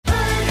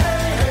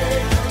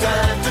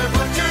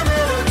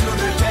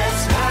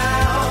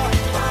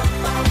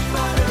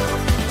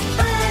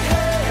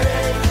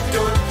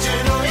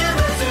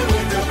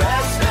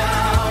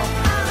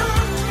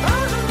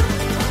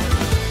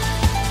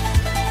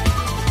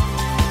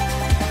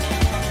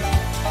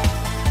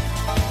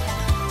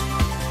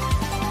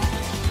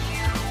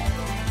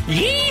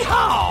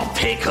Yeehaw!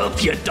 Pick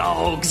up your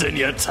dogs and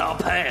your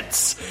top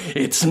hats.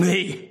 It's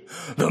me,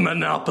 the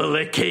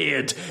Monopoly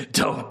Kid.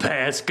 Don't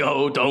pass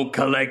go, don't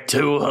collect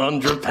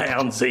 200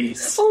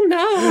 poundsies. Oh,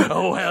 no.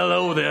 Oh,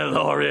 hello there,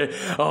 Laurie.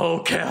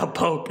 Oh,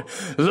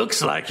 cowpoke.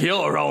 Looks like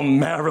you're on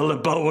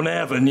Marylebone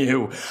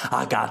Avenue.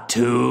 I got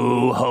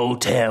 2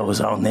 hotels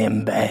on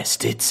them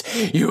bastards.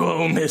 You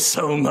owe me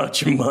so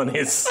much money.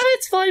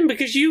 It's fine,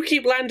 because you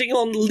keep landing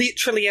on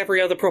literally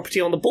every other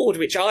property on the board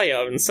which I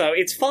own, so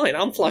it's fine.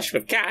 I'm flush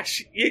with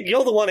cash.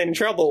 You're the one in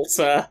trouble,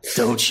 sir.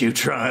 Don't you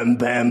try and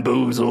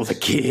bamboozle the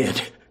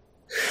kid.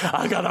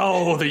 I got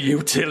all the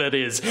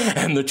utilities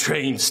and the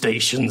train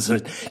stations,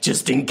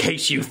 just in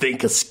case you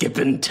think of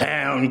skipping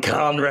town,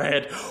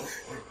 Conrad.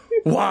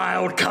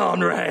 Wild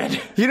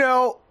Conrad. You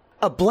know,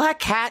 a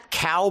black hat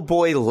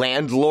cowboy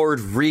landlord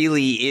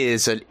really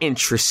is an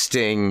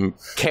interesting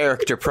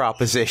character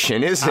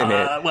proposition, isn't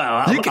it?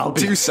 Well, you can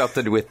do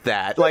something with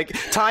that, like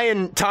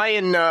tying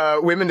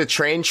women to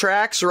train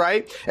tracks,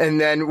 right?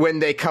 And then when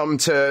they come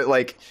to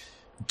like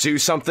do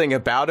something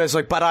about it, it's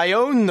like, but I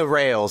own the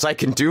rails. I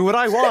can do what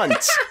I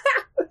want.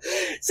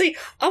 See,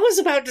 I was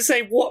about to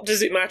say, what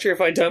does it matter if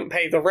I don't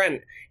pay the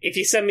rent? If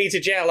you send me to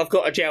jail, I've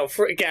got a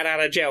get out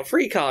of jail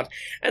free card.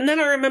 And then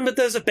I remembered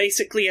there's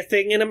basically a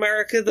thing in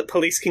America that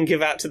police can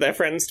give out to their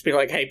friends to be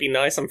like, hey, be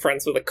nice, I'm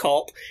friends with a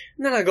cop.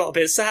 And then I got a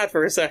bit sad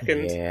for a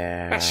second.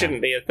 Yeah. That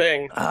shouldn't be a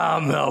thing.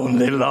 I'm the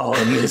only law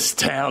in this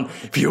town.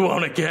 If you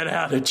want to get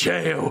out of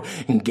jail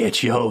and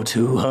get your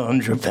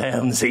 200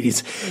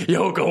 poundsies,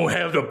 you're going to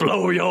have to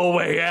blow your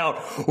way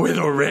out with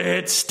a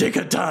red stick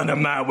of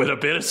dynamite with a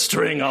bit of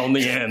string on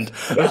the end,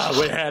 like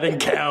we had in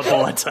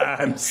cowboy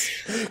times.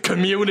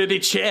 Community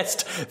chest,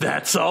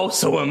 that's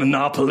also a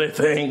Monopoly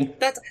thing.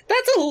 That's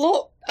a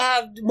lot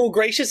more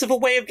gracious of a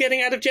way of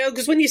getting out of jail,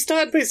 because when you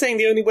started by saying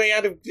the only way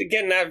out of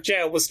getting out of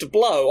jail was to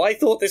blow, I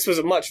thought this was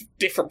a much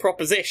different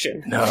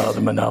proposition. No,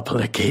 the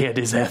Monopoly Kid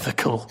is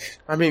ethical.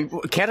 I mean,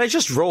 can't I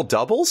just roll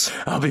doubles?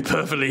 I'll be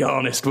perfectly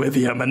honest with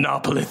you,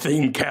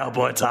 Monopoly-themed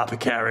cowboy type of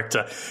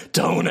character.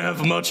 Don't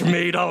have much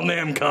meat on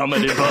them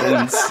comedy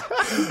bones.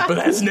 But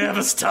that's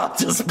never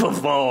stopped us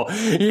before.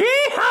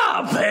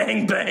 Yeehaw!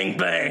 Bang, bang,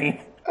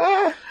 bang.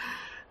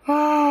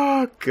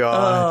 Oh,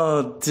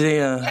 God. Oh,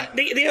 dear.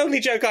 The only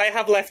joke I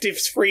have left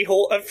is free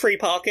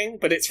parking,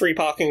 but it's free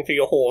parking for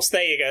your horse.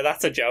 There you go,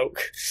 that's a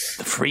joke.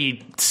 The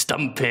free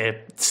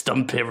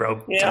stumpy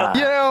rope. Yeah.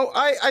 You know,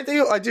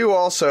 I do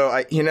also,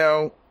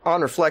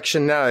 on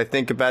reflection now, I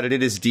think about it,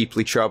 it is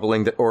deeply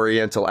troubling that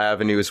Oriental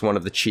Avenue is one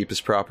of the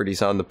cheapest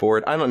properties on the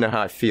board. I don't know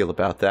how I feel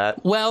about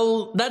that.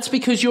 Well, that's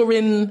because you're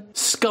in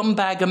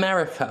scumbag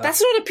America.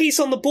 That's not a piece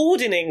on the board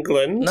in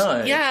England.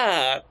 No.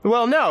 Yeah.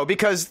 Well, no,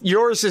 because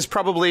yours is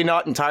probably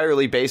not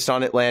entirely based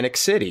on Atlantic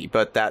City,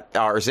 but that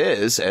ours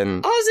is,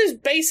 and... Ours is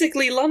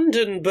basically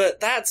London, but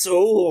that's...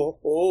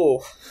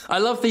 Oh. I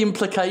love the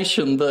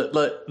implication that,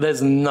 like,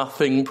 there's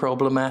nothing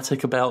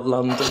problematic about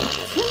London.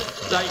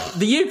 Like,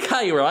 the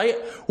UK, right?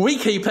 We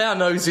keep our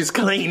noses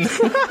clean. We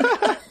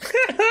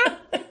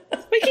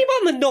keep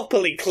our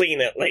Monopoly clean,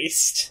 at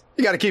least.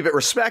 You gotta keep it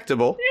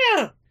respectable.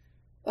 Yeah.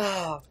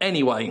 Oh.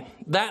 Anyway,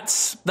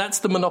 that's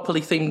the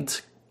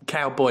Monopoly-themed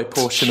cowboy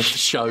portion of the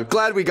show.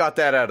 Glad we got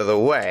that out of the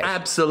way.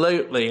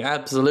 Absolutely.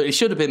 It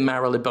should have been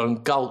Marylebone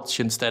Gulch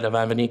instead of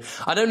Avenue.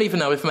 I don't even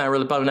know if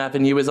Marylebone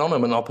Avenue is on a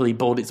Monopoly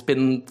board. It's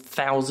been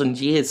 1,000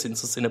 years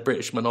since I've seen a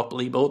British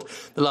Monopoly board.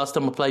 The last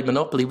time I played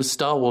Monopoly was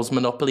Star Wars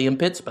Monopoly in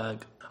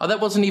Pittsburgh. Oh, that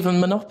wasn't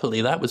even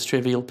Monopoly. That was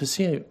Trivial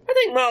Pursuit.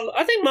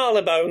 I think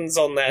Marylebone's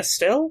on there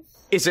still.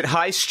 Is it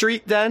High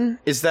Street, then?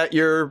 Is that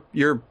your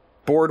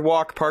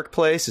Boardwalk Park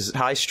Place? Is it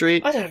High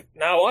Street? I don't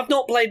know. I've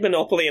not played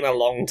Monopoly in a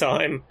long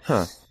time.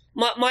 Huh.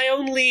 My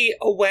only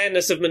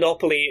awareness of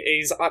Monopoly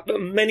is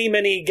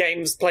many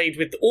games played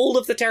with all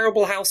of the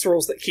terrible house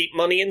rules that keep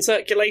money in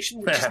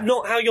circulation, which is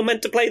not how you're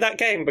meant to play that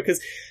game,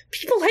 because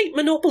people hate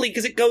Monopoly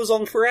because it goes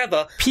on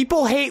forever.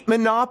 People hate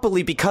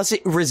Monopoly because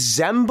it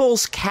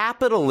resembles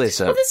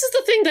capitalism. Well, this is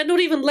the thing, they're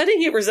not even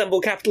letting it resemble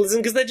capitalism,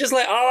 because they're just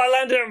like, oh, I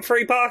landed on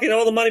free parking,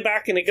 all the money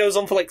back, and it goes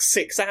on for like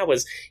 6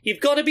 hours.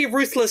 You've got to be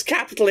ruthless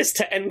capitalist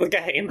to end the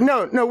game.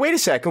 No, wait a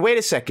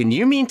second.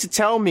 You mean to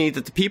tell me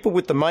that the people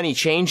with the money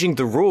changing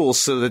the rules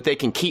so that they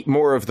can keep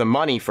more of the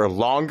money for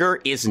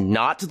longer is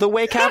not the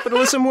way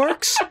capitalism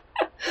works?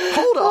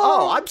 Hold on.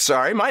 Oh, I'm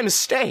sorry. My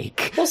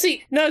mistake. Well,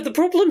 see, no, the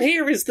problem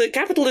here is that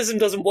capitalism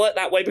doesn't work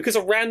that way because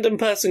a random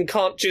person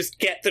can't just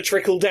get the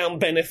trickle-down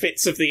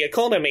benefits of the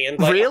economy. And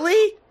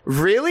Really?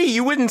 Really?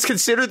 You wouldn't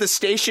consider the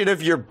station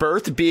of your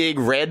birth being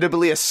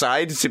randomly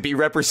assigned to be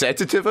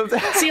representative of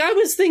that? See, I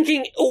was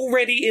thinking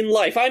already in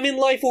life. I'm in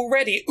life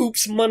already.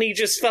 Oops, money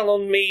just fell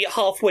on me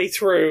halfway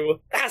through.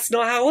 That's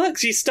not how it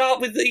works.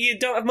 You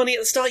don't have money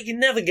at the start, you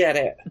never get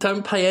it.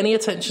 Don't pay any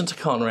attention to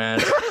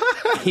Conrad.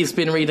 He's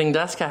been reading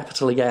Das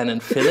Kapital again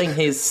and filling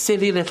his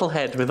silly little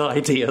head with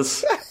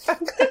ideas.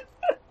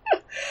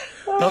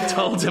 I've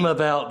told him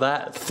about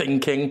that,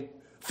 thinking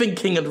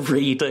and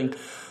reading.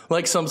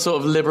 Like some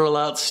sort of liberal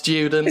arts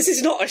student. This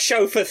is not a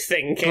show for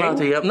thinking.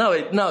 Bloody hell.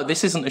 No,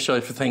 this isn't a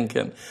show for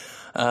thinking.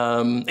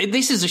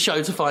 This is a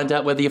show to find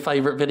out whether your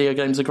favourite video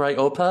games are great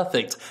or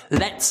perfect.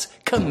 Let's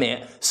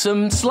commit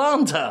some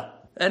slander.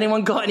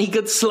 Anyone got any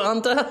good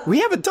slander? We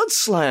haven't done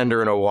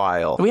slander in a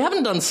while. We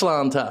haven't done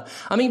slander.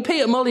 I mean,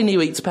 Peter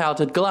Molyneux eats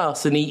powdered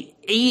glass, and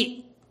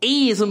he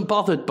isn't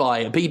bothered by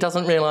it, but he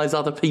doesn't realise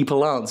other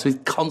people aren't, so he's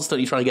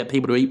constantly trying to get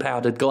people to eat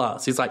powdered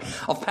glass. He's like,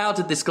 I've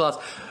powdered this glass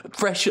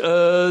fresh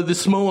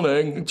this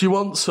morning, do you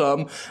want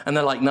some? And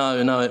they're like,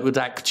 no, it would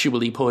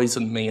actually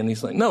poison me. And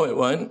he's like, no, it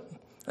won't.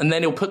 And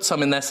then he'll put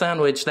some in their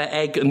sandwich, their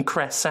egg and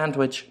cress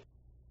sandwich.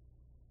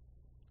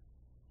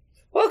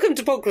 Welcome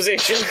to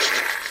Podquisition.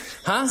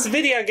 Huh? It's a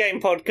video game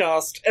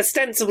podcast.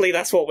 Ostensibly,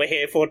 that's what we're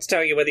here for, to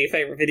tell you whether your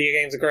favourite video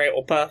games are great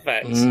or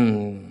perfect.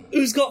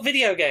 Who's got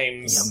video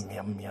games? Yum,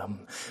 yum, yum.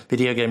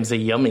 Video games are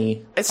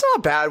yummy. It's not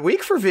a bad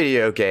week for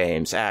video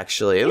games,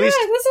 actually. At Yeah, least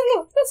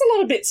there's a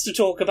lot of bits to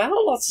talk about,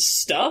 lots of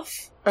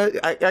stuff. I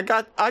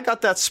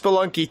got that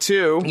Spelunky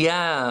too.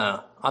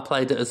 Yeah, I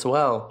played it as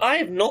well. I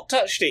have not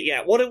touched it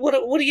yet. What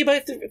are you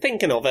both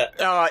thinking of it?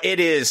 It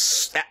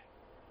is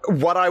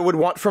what I would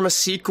want from a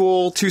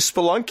sequel to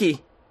Spelunky.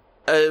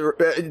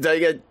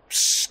 They've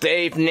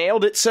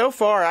nailed it so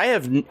far. I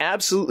have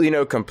absolutely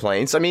no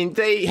complaints. I mean,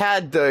 they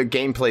had the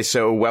gameplay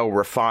so well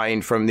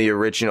refined from the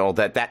original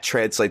that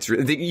translates.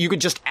 You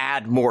could just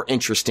add more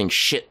interesting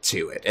shit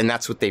to it, and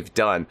that's what they've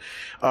done.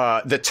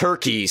 The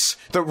turkeys,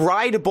 the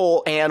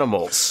rideable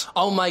animals.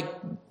 Oh my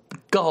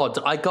god,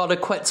 I got a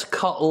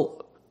Quetzalcoatl.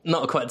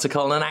 Not a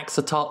Quetzalcoatl, an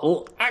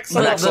Axolotl.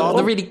 Axolotl.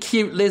 The really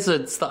cute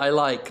lizards that I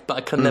like, but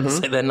I can never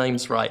say their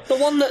names right. The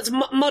one that's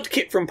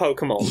Mudkip from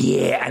Pokemon.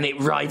 Yeah, and it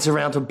rides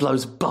around and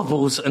blows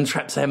bubbles and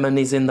traps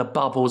enemies in the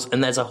bubbles,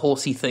 and there's a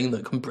horsey thing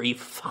that can breathe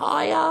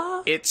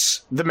fire.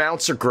 The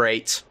mounts are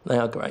great. They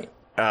are great.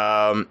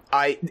 The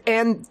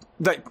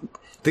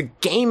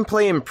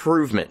gameplay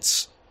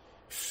improvements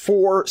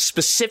for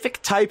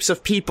specific types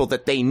of people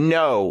that they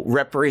know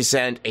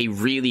represent a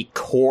really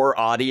core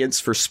audience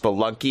for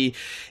Spelunky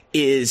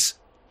is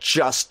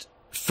just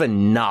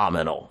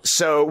phenomenal.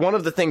 So one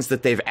of the things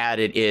that they've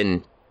added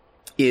in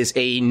is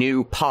a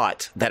new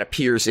pot that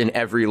appears in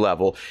every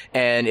level,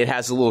 and it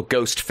has a little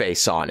ghost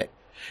face on it.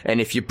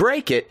 And if you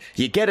break it,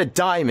 you get a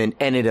diamond,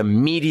 and it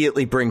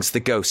immediately brings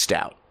the ghost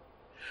out.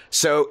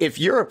 So if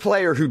you're a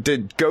player who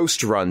did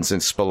ghost runs in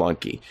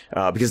Spelunky,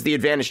 because the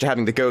advantage to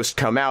having the ghost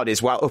come out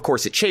is, while of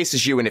course it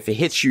chases you, and if it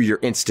hits you, you're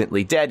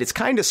instantly dead, it's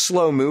kind of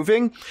slow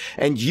moving,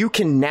 and you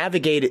can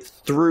navigate it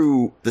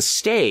through the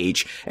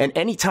stage, and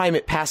anytime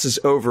it passes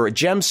over a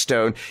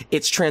gemstone,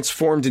 it's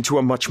transformed into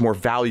a much more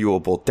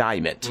valuable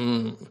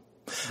diamond.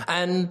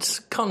 And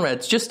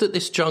Conrad, just at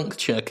this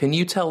juncture, can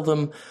you tell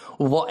them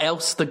what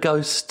else the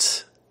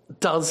ghost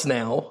does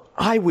now?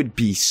 I would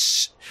be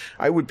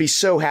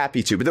so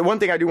happy to. But the one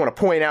thing I do want to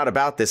point out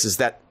about this is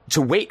that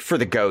to wait for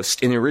the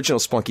ghost in the original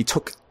Spelunky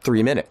took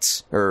 3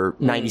 minutes or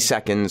 90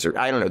 seconds, or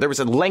I don't know. There was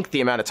a lengthy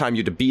amount of time you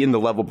had to be in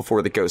the level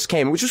before the ghost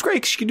came, which was great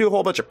because you could do a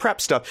whole bunch of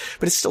prep stuff,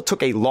 but it still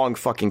took a long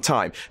fucking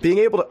time. Being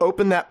able to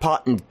open that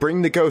pot and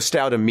bring the ghost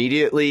out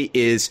immediately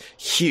is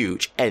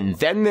huge. And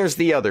then there's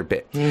the other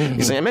bit.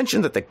 Because I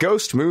mentioned that the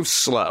ghost moves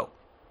slow.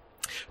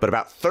 But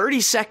about 30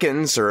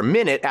 seconds or a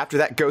minute after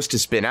that ghost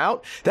has been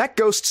out, that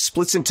ghost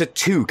splits into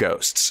 2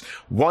 ghosts.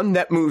 One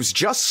that moves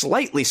just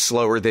slightly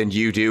slower than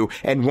you do,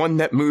 and one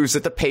that moves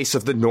at the pace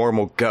of the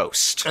normal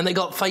ghost. And they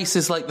got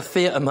faces like the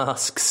theatre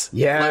masks.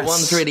 Yes. Like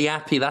one's really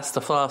happy, that's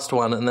the fast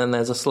one, and then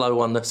there's a slow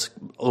one that's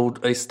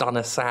done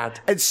as sad.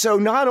 And so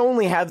not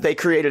only have they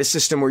created a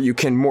system where you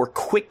can more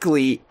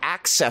quickly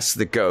access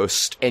the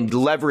ghost and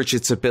leverage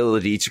its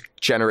ability to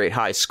generate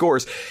high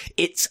scores,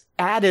 it's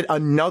added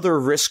another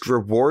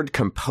risk-reward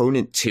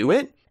component to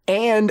it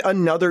and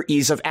another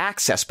ease of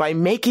access. By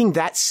making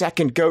that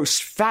second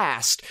ghost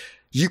fast,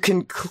 you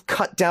can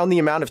cut down the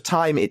amount of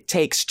time it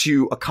takes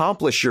to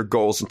accomplish your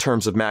goals in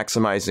terms of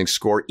maximizing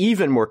score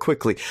even more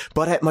quickly,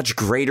 but at much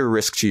greater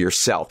risk to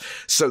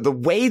yourself. So the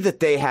way that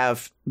they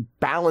have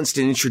balanced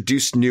and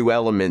introduced new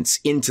elements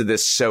into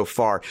this so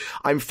far,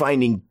 I'm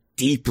finding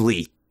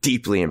deeply,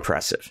 deeply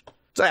impressive.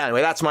 So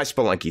anyway, that's my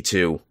Spelunky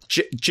 2.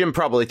 Jim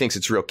probably thinks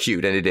it's real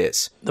cute, and it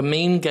is. The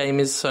mean game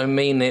is so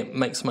mean it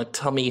makes my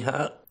tummy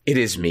hurt. It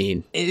is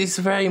mean. It is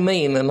very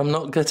mean, and I'm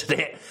not good at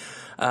it.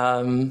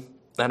 And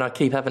I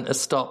keep having to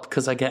stop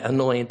because I get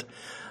annoyed.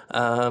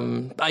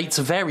 It's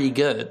very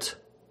good.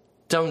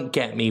 Don't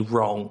get me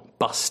wrong,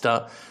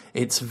 Buster.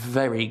 It's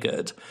very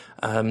good.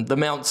 The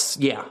mounts,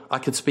 yeah, I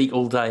could speak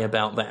all day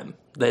about them.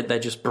 They're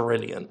just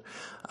brilliant.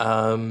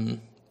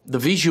 The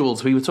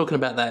visuals, we were talking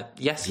about that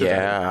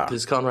yesterday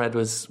because Conrad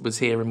was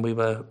here and we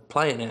were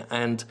playing it,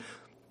 and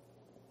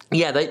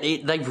yeah,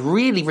 they've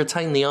really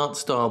retained the art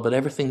style, but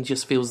everything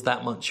just feels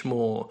that much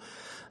more.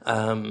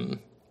 I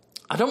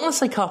I don't want to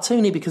say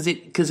cartoony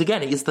because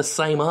again, it is the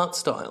same art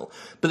style,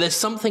 but there's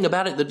something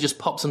about it that just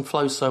pops and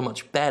flows so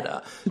much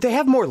better. They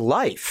have more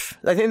life.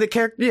 I think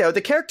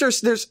the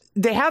characters,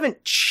 they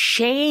haven't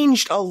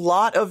changed a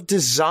lot of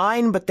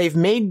design, but they've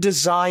made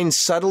design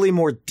subtly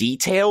more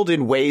detailed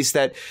in ways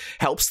that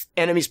helps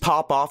enemies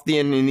pop off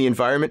in the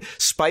environment.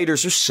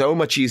 Spiders are so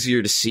much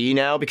easier to see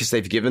now because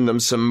they've given them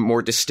some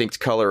more distinct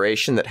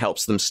coloration that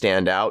helps them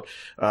stand out.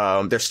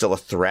 They're still a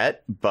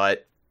threat,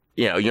 but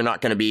you're not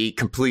going to be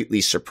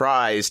completely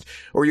surprised,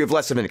 or you have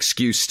less of an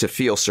excuse to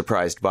feel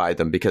surprised by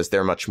them because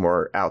they're much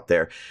more out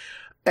there.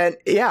 And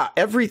yeah,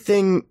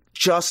 everything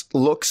just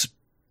looks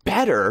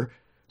better,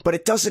 but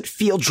it doesn't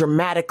feel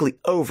dramatically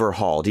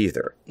overhauled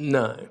either.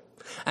 No.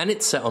 And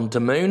it's set on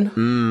Damoon.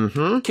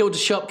 Mm-hmm. Killed a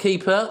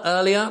shopkeeper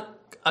earlier.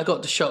 I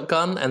got the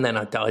shotgun, and then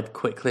I died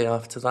quickly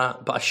after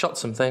that. But I shot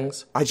some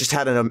things. I just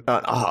had an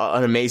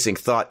amazing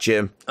thought,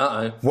 Jim.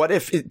 Uh-oh. What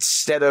if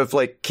instead of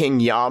like King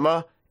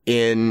Yama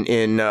in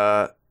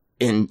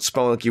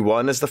Spelunky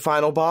 1 as the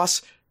final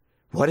boss,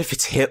 what if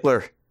it's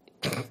Hitler?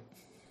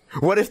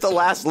 What if the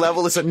last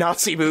level is a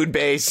Nazi moon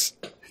base?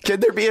 Can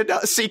there be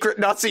a secret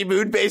Nazi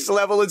moon base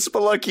level in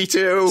Spelunky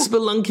 2?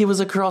 Spelunky was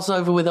a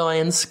crossover with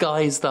Iron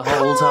Skies the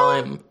whole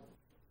time.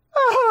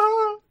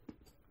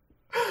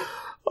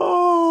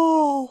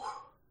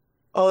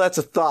 Oh, that's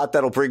a thought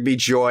that'll bring me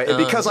joy. And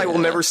because I will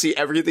never see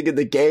everything in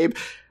the game,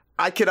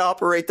 I can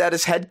operate that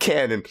as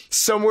headcanon.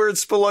 Somewhere in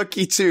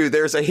Spelunky 2,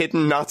 there's a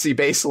hidden Nazi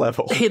base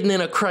level. Hidden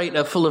in a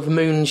crater full of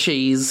moon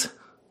cheese.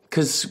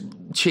 Because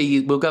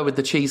we'll go with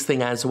the cheese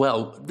thing as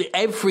well.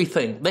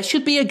 Everything. There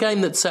should be a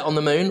game that's set on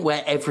the moon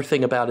where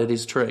everything about it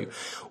is true.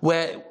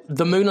 Where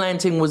the moon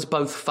landing was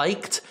both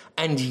faked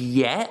and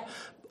yet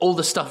all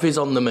the stuff is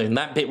on the moon.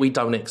 That bit we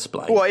don't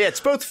explain. Well, yeah, it's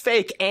both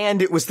fake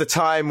and it was the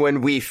time when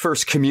we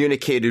first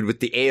communicated with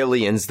the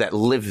aliens that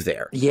live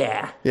there.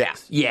 Yeah. Yeah.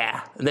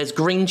 Yeah. And there's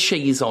green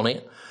cheese on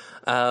it.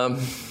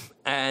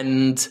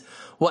 And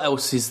what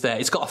else is there?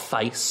 It's got a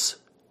face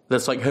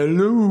that's like,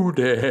 hello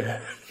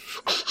there.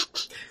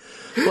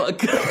 What a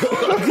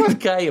good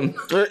game.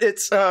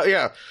 It's,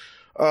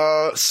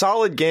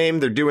 solid game.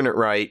 They're doing it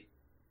right.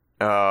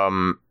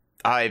 I'm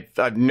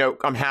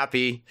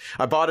happy.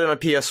 I bought it on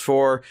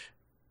PS4.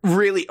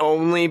 Really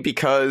only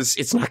because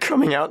it's not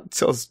coming out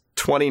until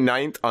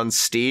 29th on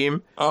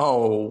Steam.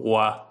 Oh.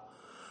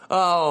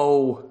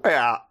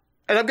 Yeah.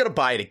 And I'm going to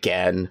buy it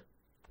again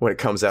when it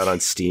comes out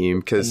on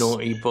Steam. Cause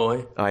naughty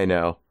boy. I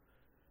know.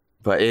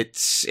 But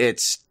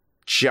it's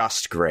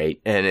just great.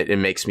 And it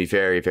makes me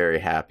very, very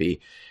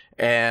happy.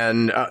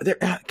 And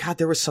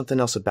there was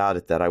something else about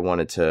it that I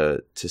wanted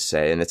to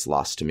say, and it's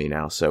lost to me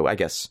now. So I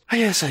guess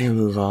I can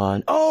move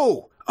on.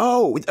 Other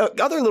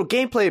little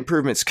gameplay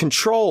improvements,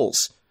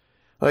 controls.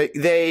 Like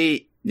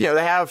they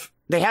have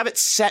it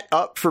set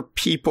up for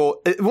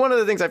people. One of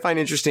the things I find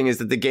interesting is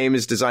that the game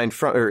is designed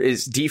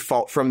is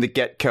default from the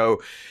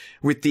get-go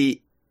with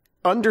the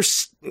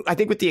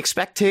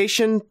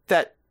expectation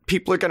that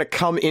people are going to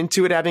come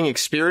into it having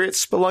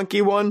experienced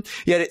Spelunky 1,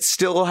 yet it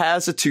still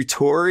has a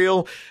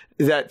tutorial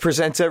that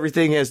presents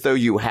everything as though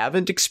you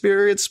haven't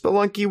experienced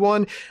Spelunky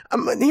 1.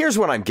 Here's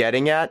what I'm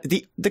getting at.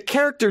 The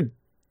character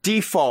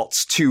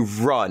defaults to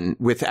run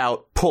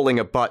without pulling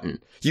a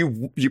button.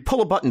 You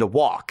pull a button to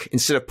walk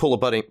instead of pull a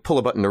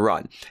button to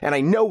run. And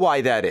I know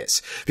why that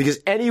is. Because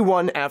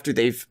anyone after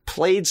they've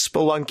played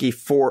Spelunky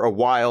for a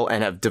while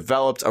and have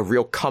developed a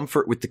real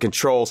comfort with the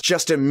controls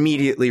just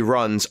immediately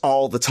runs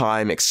all the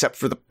time except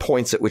for the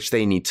points at which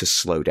they need to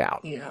slow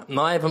down. Yeah,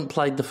 I haven't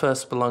played the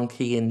first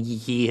Spelunky in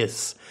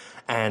years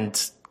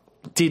and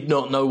did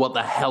not know what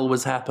the hell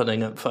was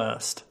happening at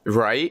first.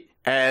 Right?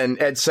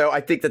 And so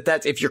I think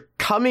that's, if you're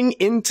coming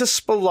into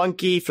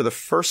Spelunky for the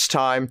first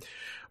time,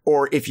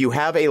 or if you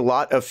have a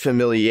lot of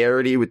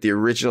familiarity with the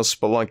original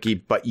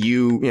Spelunky, but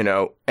you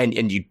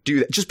do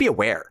that, just be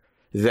aware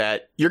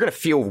that you're going to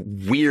feel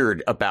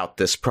weird about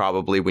this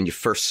probably when you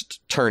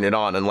first turn it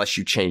on, unless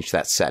you change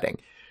that setting.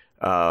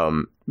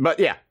 But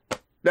yeah,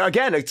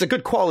 again, it's a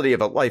good quality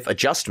of a life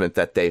adjustment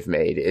that they've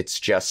made. It's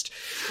just,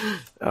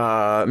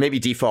 maybe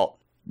default,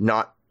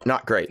 not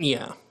great.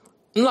 Yeah.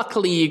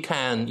 Luckily, you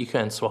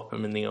can swap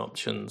them in the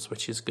options,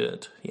 which is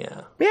good.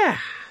 Yeah. Yeah.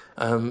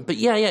 But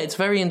yeah, it's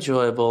very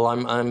enjoyable.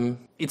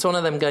 It's one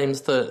of them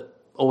games that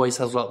always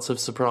has lots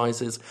of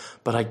surprises,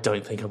 but I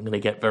don't think I'm going to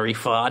get very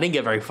far. I didn't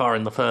get very far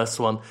in the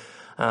first one.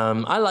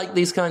 I like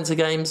these kinds of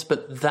games,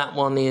 but that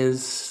one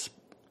there's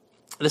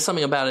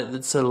something about it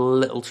that's a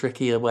little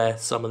trickier where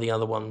some of the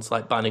other ones,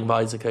 like Binding of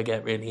Isaac, I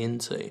get really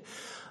into.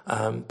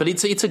 But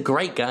it's a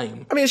great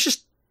game. I mean,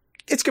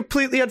 it's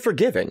completely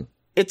unforgiving.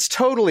 It's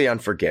totally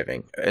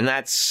unforgiving, and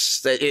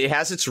it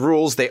has its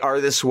rules. They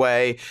are this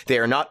way. They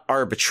are not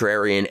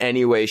arbitrary in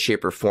any way,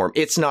 shape, or form.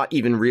 It's not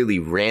even really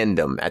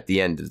random at the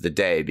end of the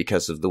day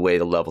because of the way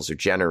the levels are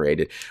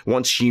generated.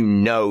 Once you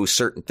know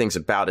certain things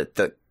about it,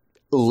 the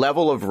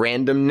level of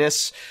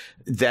randomness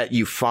that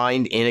you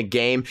find in a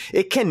game,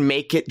 it can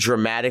make it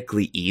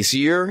dramatically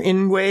easier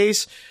in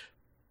ways,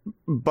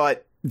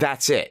 but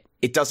that's it.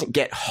 it doesn't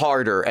get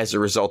harder as a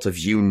result of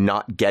you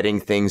not getting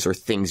things or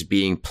things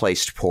being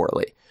placed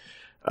poorly.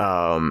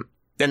 And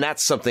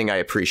that's something I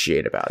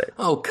appreciate about it.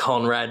 Oh,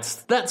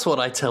 Conrads, that's what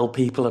I tell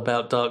people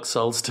about Dark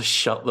Souls, to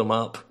shut them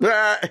up.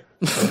 What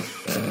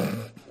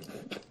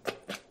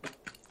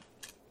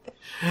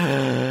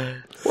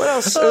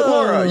else?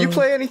 Laura, you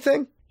play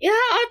anything? Yeah,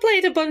 I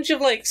played a bunch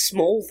of,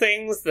 small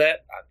things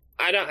that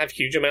I don't have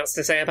huge amounts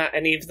to say about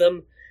any of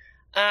them.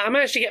 I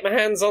managed to get my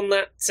hands on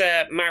that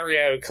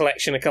Mario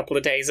collection a couple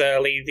of days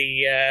early,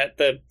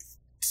 the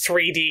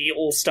 3D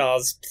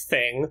All-Stars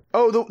thing.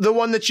 Oh, the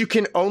one that you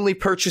can only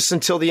purchase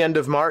until the end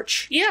of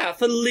March? Yeah,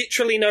 for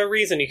literally no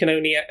reason. You can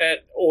only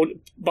or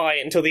buy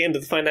it until the end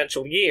of the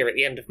financial year at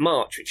the end of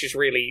March, which is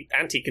really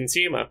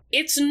anti-consumer.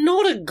 It's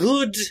not a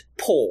good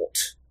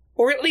port.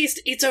 Or at least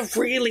it's a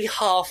really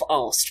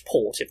half-assed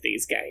port of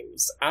these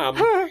games. I'll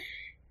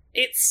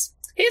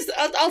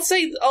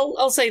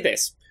say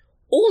this.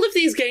 All of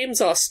these games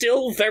are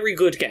still very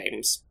good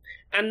games.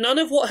 And none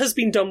of what has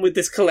been done with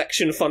this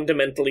collection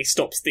fundamentally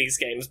stops these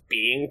games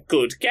being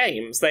good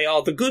games. They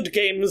are the good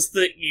games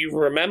that you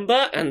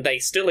remember, and they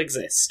still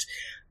exist.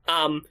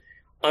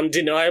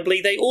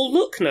 Undeniably, they all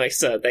look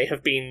nicer. They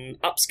have been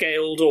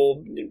upscaled,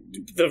 or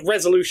the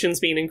resolution's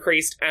been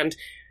increased, and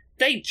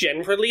they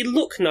generally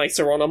look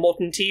nicer on a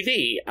modern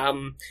TV.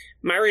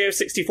 Mario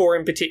 64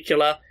 in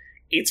particular,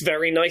 it's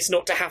very nice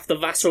not to have the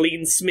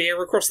Vaseline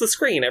smear across the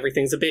screen.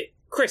 Everything's a bit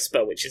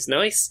crisper, which is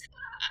nice.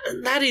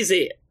 And that is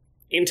it.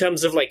 In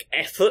terms of,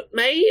 effort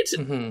made,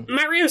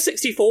 Mario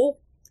 64,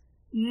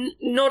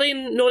 not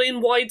in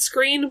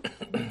widescreen,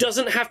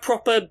 doesn't have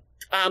proper,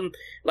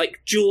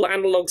 dual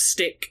analog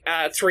stick,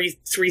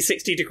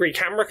 360-degree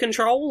camera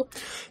control.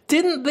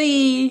 Didn't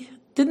the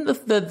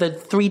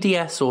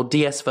 3DS or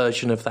DS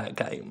version of that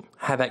game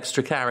have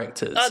extra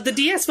characters? The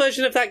DS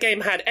version of that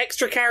game had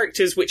extra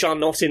characters which are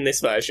not in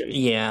this version.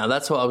 Yeah,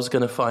 that's what I was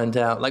going to find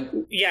out.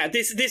 Yeah,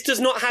 this does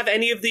not have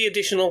any of the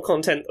additional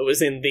content that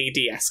was in the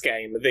DS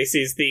game. This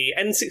is the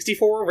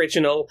N64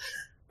 original.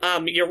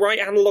 Your right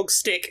analog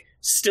stick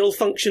still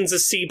functions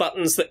as C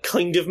buttons that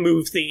kind of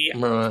move the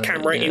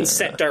camera in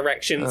set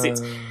directions.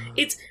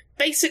 It's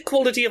basic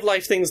quality of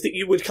life things that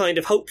you would kind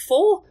of hope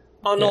for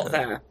are not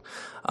there.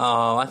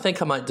 Oh, I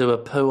think I might do a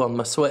poo on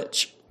my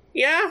Switch.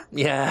 Yeah?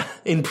 Yeah,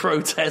 in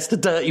protest, a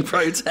dirty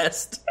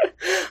protest.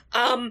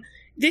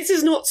 This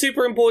is not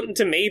super important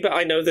to me, but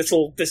I know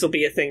this'll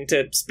be a thing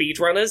to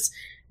speedrunners.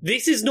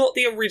 This is not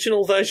the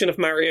original version of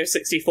Mario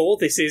 64.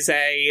 This is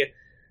a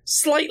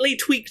slightly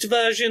tweaked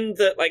version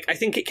that, I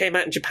think it came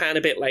out in Japan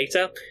a bit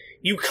later.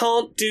 You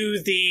can't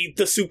do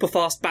the super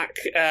fast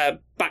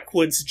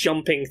backwards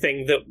jumping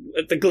thing, the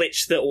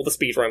glitch that all the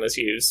speedrunners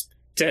use.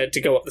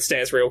 To go up the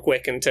stairs real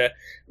quick and to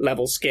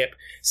level skip.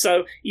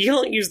 So you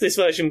can't use this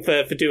version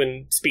for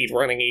doing speed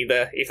running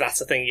either, if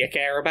that's a thing you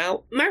care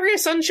about. Mario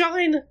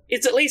Sunshine,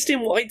 it's at least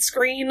in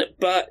widescreen,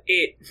 but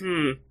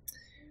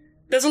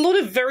there's a lot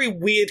of very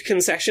weird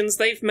concessions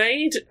they've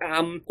made.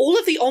 All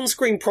of the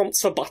on-screen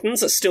prompts for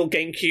buttons are still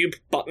GameCube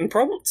button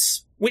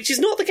prompts, which is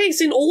not the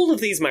case in all of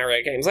these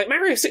Mario games.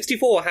 Mario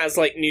 64 has,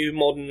 new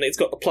modern, it's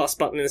got the plus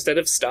button instead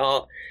of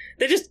start.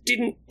 They just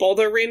didn't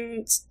bother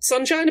in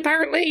Sunshine,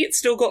 apparently. It's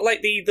still got,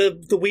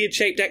 the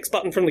weird-shaped X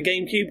button from the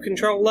GameCube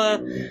controller.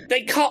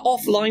 They cut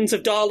off lines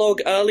of dialogue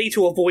early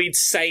to avoid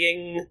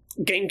saying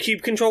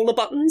GameCube controller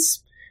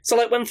buttons.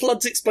 So, when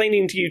Flood's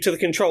explaining to you to the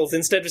controls,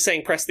 instead of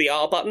saying press the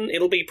R button,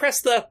 it'll be press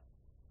the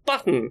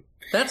button.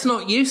 That's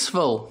not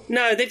useful.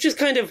 No, they've just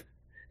kind of...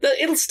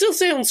 It'll still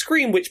say on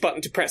screen which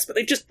button to press, but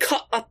they've just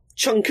cut a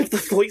chunk of the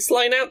voice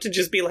line out to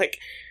just be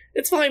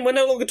it's fine, we're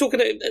no longer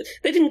talking to...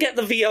 They didn't get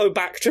the VO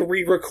back to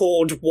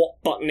re-record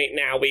what button it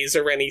now is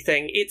or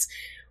anything. It's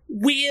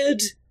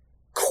weird,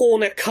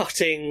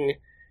 corner-cutting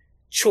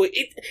choice.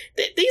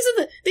 These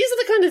are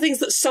the kind of things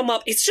that sum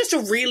up. It's just a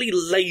really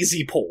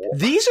lazy port.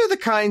 These are the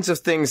kinds of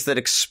things that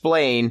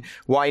explain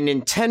why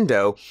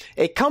Nintendo,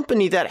 a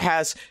company that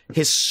has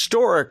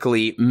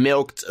historically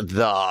milked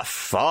the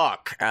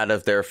fuck out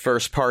of their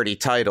first-party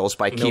titles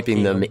by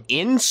keeping them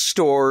in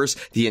stores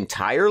the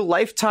entire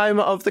lifetime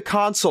of the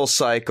console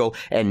cycle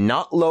and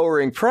not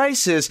lowering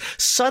prices,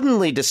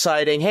 suddenly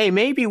deciding, hey,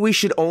 maybe we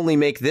should only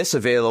make this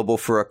available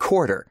for a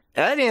quarter.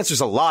 And that answers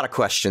a lot of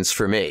questions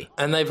for me.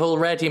 And they've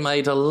already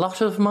made a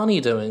lot of money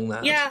doing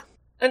that. Yeah,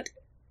 and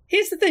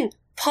here's the thing.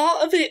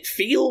 Part of it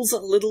feels a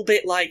little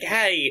bit like,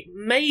 hey,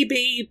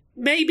 maybe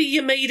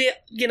you made it,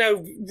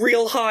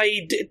 real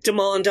high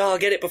demand,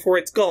 get it before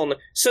it's gone,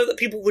 so that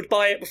people would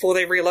buy it before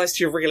they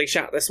realised you really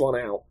shat this one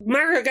out.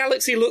 Mario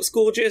Galaxy looks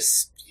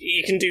gorgeous.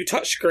 You can do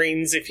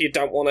touchscreens if you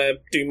don't want to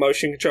do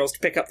motion controls to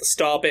pick up the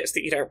star bits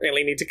that you don't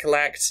really need to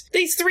collect.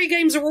 These three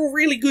games are all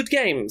really good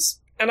games.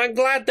 And I'm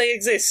glad they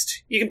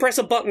exist. You can press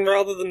a button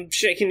rather than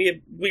shaking your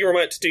Wii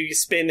Remote to do your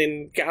spin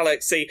in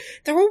Galaxy.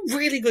 They're all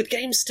really good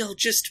games still,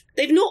 just...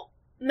 They've not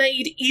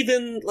made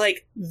even,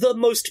 the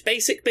most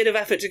basic bit of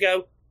effort to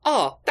go,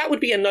 that would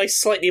be a nice,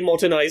 slightly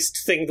modernized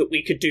thing that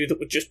we could do that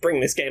would just bring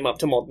this game up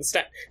to modern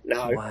stat.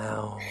 No.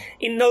 Wow.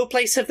 In no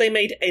place have they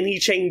made any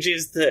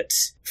changes that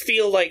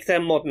feel like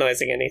they're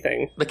modernizing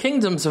anything. The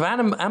Kingdoms of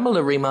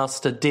Amalur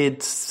remaster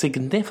did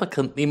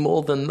significantly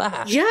more than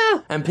that.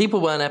 Yeah. And people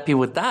weren't happy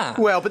with that.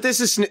 Well, but this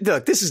is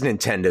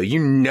Nintendo. You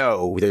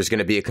know there's going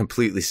to be a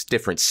completely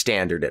different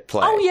standard at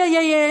play. Oh,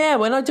 yeah.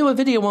 When I do a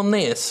video on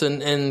this,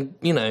 and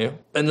you know,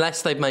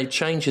 unless they've made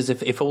changes,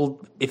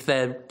 if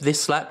they're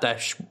this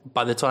slapdash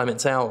by the time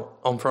it's out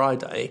on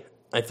Friday,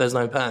 if there's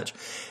no patch,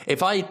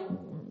 if I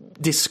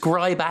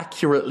describe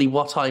accurately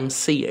what I'm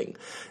seeing,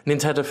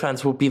 Nintendo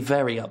fans will be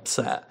very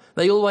upset.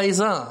 They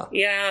always are.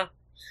 Yeah.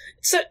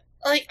 So,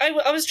 like,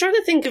 I was trying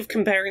to think of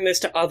comparing this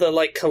to other,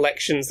 like,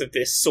 collections of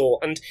this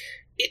sort, and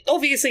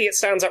obviously it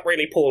stands up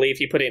really poorly if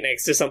you put it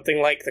next to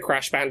something like the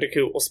Crash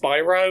Bandicoot or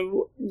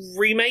Spyro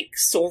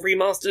remakes or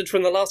remastered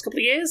from the last couple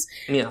of years.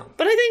 Yeah.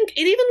 But I think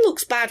it even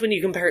looks bad when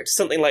you compare it to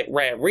something like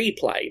Rare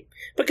Replay.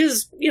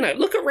 Because, you know,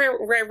 look at Rare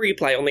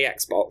Replay on the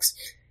Xbox.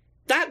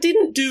 That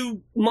didn't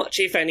do much,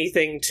 if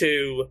anything,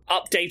 to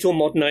update or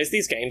modernize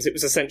these games. It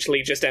was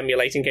essentially just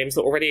emulating games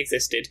that already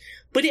existed.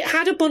 But it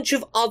had a bunch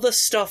of other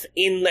stuff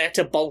in there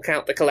to bulk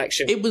out the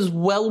collection. It was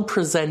well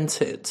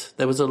presented.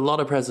 There was a lot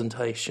of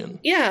presentation.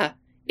 Yeah.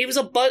 It was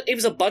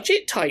a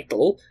budget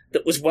title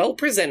that was well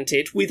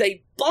presented with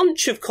a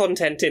bunch of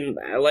content in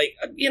there. Like,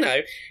 you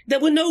know, there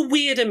were no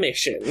weird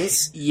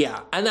omissions.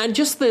 Yeah. And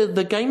just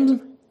the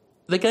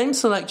game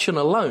selection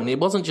alone, it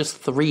wasn't just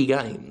 3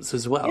 games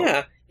as well.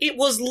 Yeah. It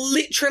was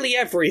literally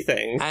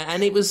everything.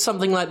 And it was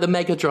something like the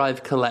Mega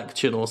Drive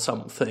collection or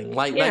something.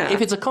 Like if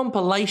it's a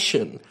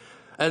compilation,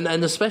 and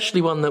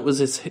especially one that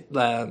was as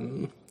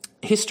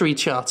history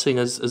charting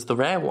as the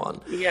Rare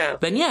one,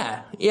 then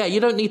you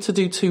don't need to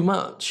do too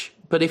much.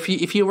 But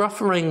if you're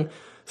offering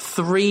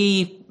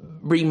 3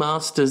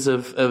 remasters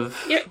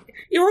of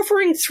you're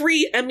offering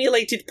 3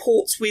 emulated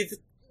ports with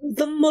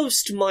the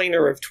most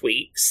minor of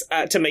tweaks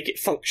to make it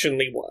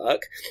functionally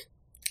work.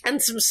 And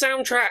some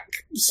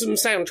soundtracks.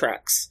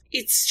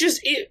 It's just,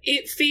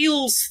 it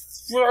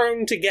feels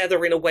thrown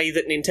together in a way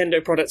that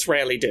Nintendo products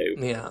rarely do.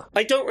 Yeah.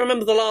 I don't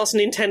remember the last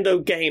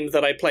Nintendo game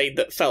that I played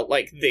that felt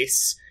like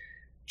this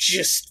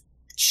just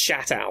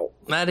shat out.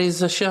 That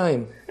is a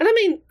shame. And I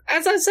mean,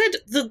 as I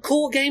said, the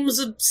core games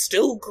are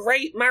still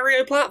great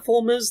Mario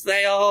platformers.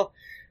 They are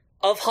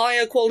of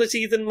higher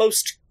quality than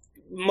most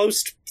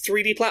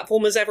 3D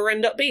platformers ever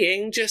end up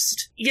being.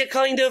 Just, you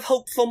kind of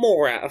hope for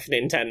more out of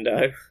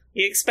Nintendo.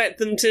 You expect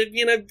them to,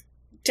 you know,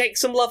 take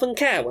some love and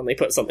care when they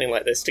put something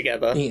like this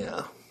together.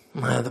 Yeah.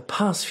 The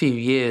past few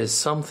years,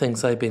 some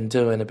things they've been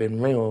doing have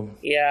been real.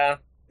 Yeah.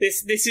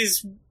 This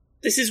is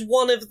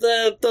one of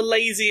the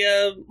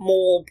lazier,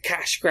 more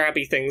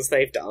cash-grabby things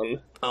they've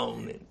done. Oh,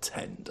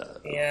 Nintendo.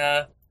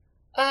 Yeah.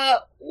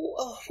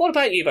 What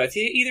about you both?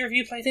 Either of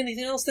you played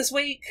anything else this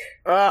week?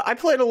 I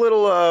played a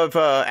little of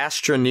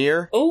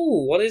Astroneer.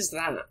 Oh, what is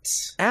that?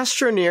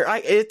 Astroneer,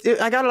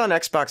 I got it on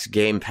Xbox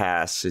Game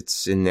Pass.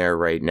 It's in there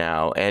right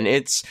now, and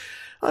it's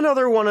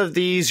another one of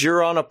these.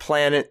 You're on a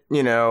planet,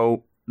 you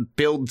know,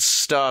 build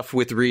stuff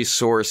with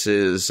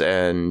resources,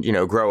 and you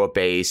know, grow a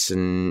base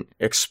and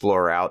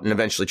explore out, and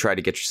eventually try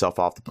to get yourself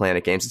off the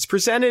planet. Games. It's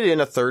presented in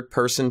a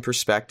third-person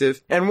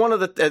perspective, and one of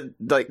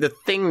the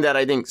thing that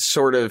I think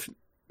sort of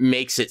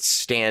makes it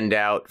stand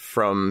out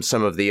from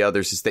some of the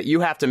others is that you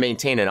have to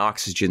maintain an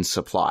oxygen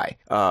supply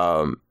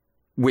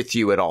with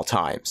you at all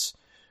times.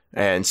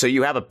 And so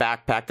you have a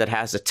backpack that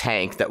has a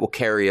tank that will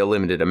carry a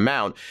limited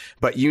amount,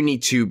 but you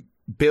need to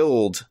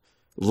build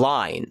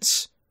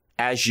lines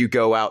as you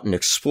go out and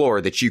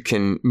explore that you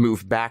can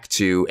move back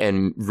to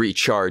and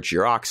recharge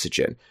your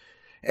oxygen.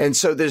 And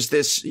so there's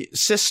this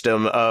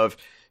system of,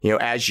 you know,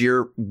 as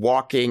you're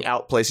walking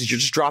out places, you're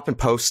just dropping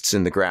posts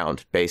in the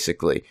ground,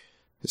 basically,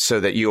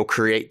 so that you'll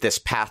create this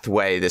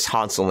pathway, this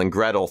Hansel and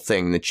Gretel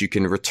thing that you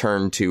can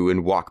return to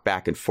and walk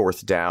back and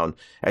forth down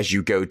as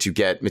you go to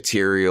get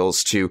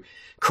materials to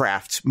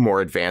craft more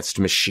advanced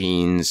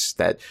machines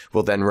that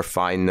will then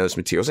refine those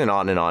materials, and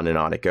on and on and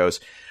on it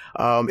goes.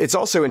 It's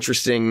also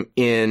interesting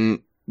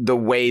in the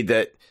way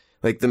that,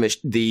 like,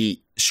 the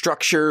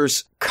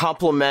structures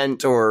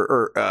complement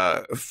or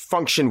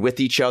function with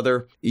each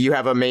other. You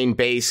have a main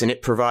base and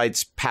it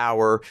provides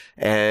power,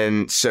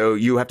 and so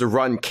you have to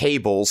run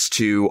cables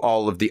to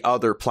all of the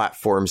other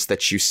platforms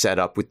that you set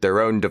up with their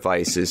own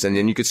devices, and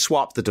then you could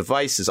swap the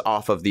devices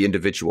off of the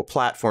individual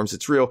platforms.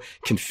 It's real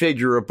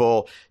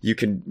configurable. You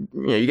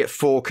get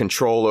full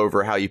control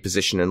over how you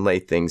position and lay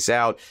things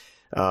out,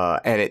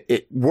 and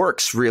it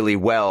works really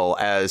well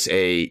as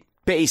a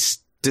base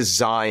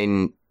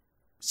design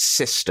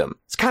system.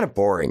 It's kind of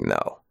boring,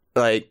 though.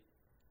 Like,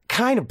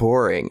 kind of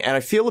boring. And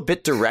I feel a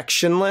bit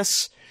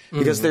directionless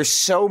because there's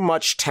so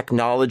much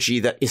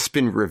technology that has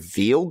been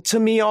revealed to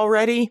me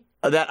already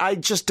that I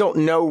just don't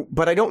know,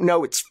 but I don't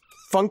know its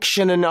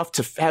function enough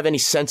to have any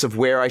sense of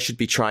where I should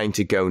be trying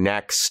to go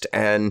next.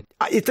 And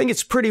I think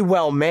it's pretty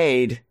well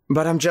made,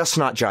 but I'm just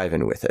not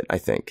jiving with it, I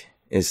think,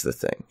 is the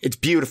thing. It's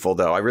beautiful,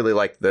 though. I really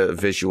like the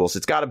visuals.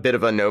 It's got a bit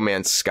of a No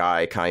Man's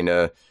Sky kind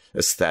of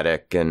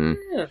aesthetic and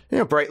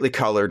brightly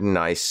colored and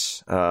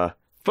nice. But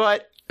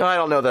I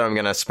don't know that I'm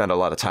going to spend a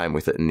lot of time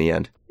with it in the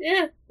end.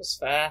 Yeah, that's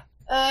fair.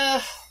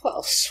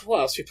 What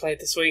else we played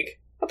this week?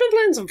 I've been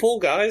playing some Fall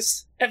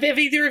Guys. Have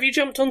either of you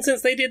jumped on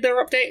since they did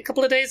their update a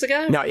couple of days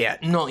ago? Not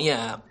yet. Not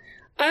yet.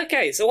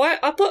 Okay, so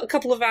I put a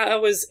couple of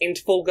hours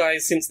into Fall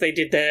Guys since they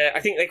did their, I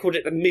think they called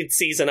it the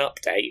mid-season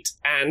update,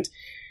 and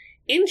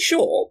in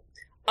short,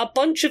 a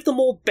bunch of the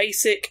more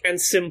basic and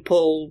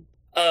simple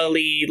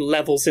early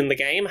levels in the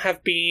game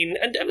have been,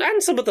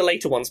 and some of the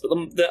later ones, but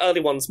the early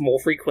ones more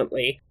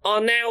frequently,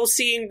 are now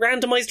seeing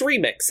randomized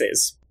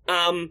remixes.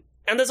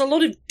 And there's a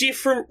lot of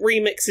different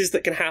remixes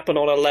that can happen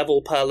on a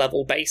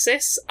level-per-level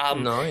basis.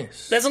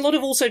 Nice. There's a lot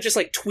of also just,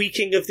 like,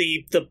 tweaking of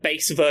the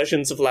base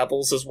versions of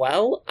levels as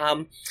well.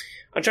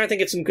 I'm trying to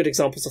think of some good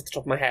examples off the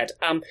top of my head.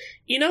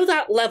 You know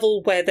that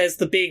level where there's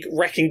the big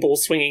wrecking ball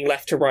swinging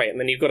left to right,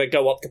 and then you've got to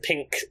go up the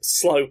pink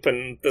slope,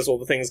 and there's all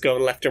the things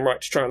going left and right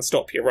to try and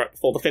stop you right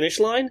before the finish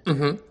line?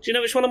 Mm-hmm. Do you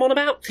know which one I'm on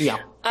about? Yeah.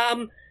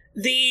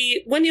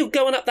 When you're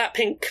going up that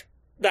pink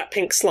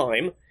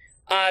slime,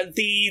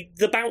 the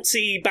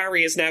bouncy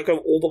barriers now go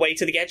all the way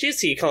to the edges,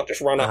 so you can't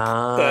just run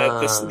up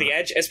the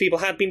edge, as people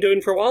had been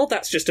doing for a while.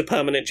 That's just a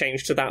permanent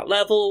change to that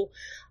level.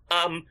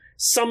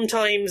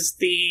 Sometimes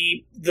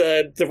the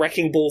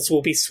wrecking balls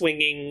will be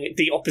swinging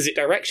the opposite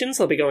directions.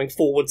 They'll be going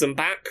forwards and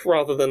back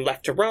rather than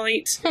left to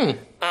right.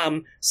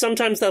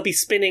 Sometimes they'll be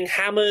spinning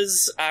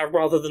hammers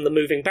rather than the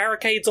moving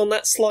barricades on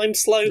that slime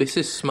slope. This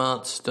is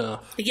smart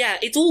stuff. Yeah,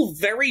 it's all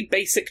very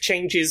basic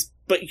changes,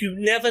 but you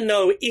never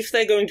know if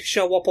they're going to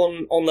show up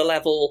on the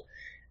level,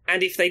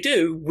 and if they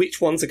do,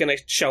 which ones are going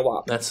to show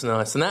up. That's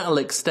nice. And that'll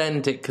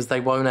extend it because they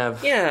won't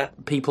have... Yeah.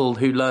 People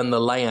who learn the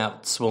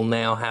layouts will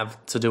now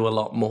have to do a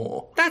lot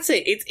more. That's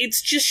it.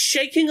 It's just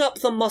shaking up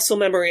the muscle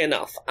memory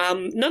enough.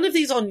 None of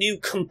these are new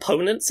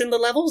components in the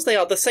levels. They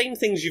are the same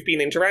things you've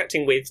been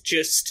interacting with,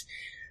 just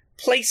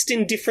placed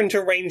in different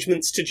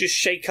arrangements to just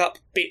shake up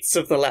bits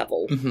of the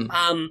level.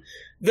 Mm-hmm.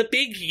 The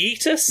big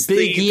yeetus,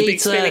 the big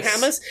spinning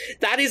hammers,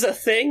 that is a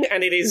thing,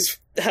 and it is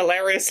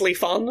hilariously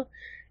fun.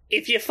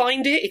 If you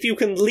find it, if you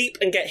can leap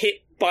and get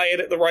hit by it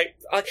at the right...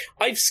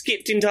 I've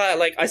skipped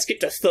I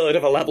skipped a third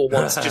of a level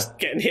once just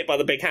getting hit by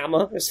the big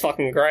hammer. It's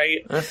fucking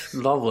great. That's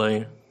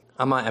lovely.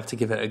 I might have to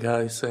give it a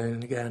go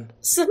soon again.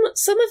 Some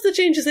of the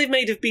changes they've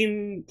made have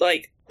been,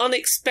 like,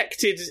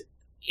 unexpected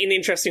in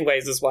interesting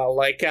ways as well.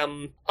 Like,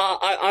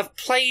 I've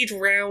played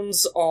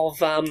rounds of,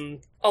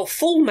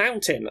 Fall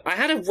Mountain. I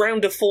had a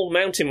round of Fall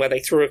Mountain where they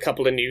threw a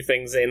couple of new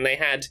things in. They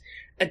had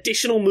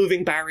additional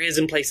moving barriers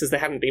in places they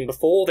hadn't been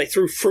before. They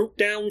threw fruit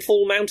down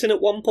Fall Mountain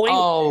at one point.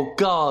 Oh,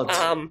 God.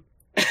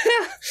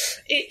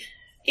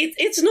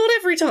 It's not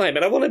every time,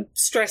 and I want to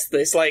stress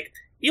this, like,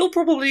 you'll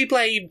probably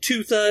play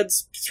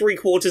 2/3,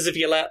 3/4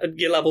 of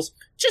your levels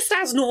just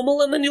as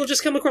normal, and then you'll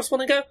just come across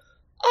one and go,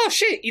 oh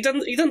shit, you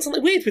done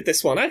something weird with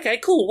this one. Okay,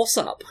 cool, what's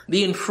up?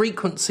 The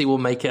infrequency will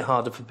make it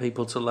harder for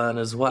people to learn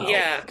as well.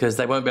 Yeah. Because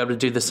they won't be able to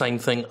do the same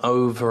thing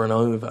over and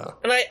over.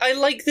 And I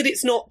like that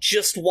it's not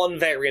just one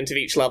variant of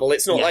each level.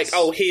 It's not like,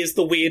 oh, here's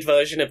the weird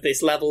version of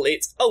this level.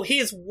 It's, oh,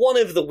 here's one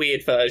of the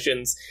weird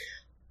versions.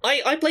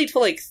 I played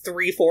for like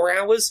 3-4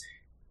 hours.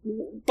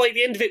 By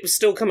the end of it, was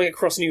still coming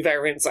across new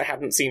variants I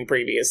hadn't seen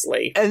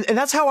previously. And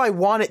that's how I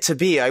want it to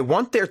be. I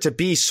want there to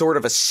be sort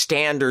of a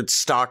standard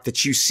stock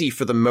that you see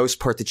for the most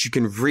part, that you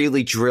can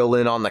really drill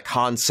in on the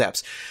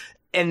concepts.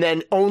 And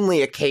then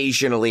only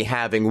occasionally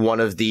having one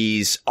of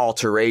these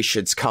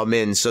alterations come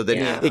in so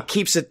that it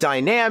keeps it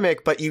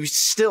dynamic, but you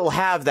still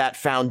have that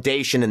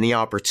foundation and the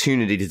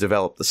opportunity to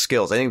develop the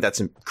skills. I think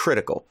that's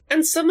critical.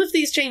 And some of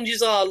these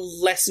changes are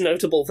less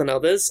notable than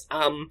others.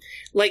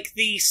 Like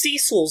the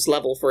Seesaws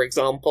level, for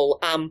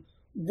example,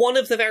 one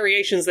of the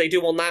variations they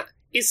do on that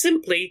is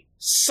simply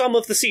some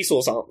of the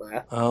seesaws aren't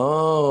there.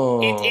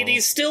 Oh. It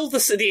is still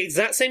the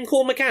exact same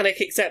core mechanic,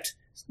 except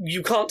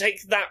you can't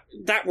take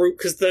that route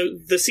because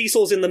the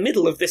seesaws in the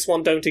middle of this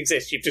one don't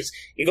exist.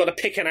 You've got to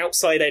pick an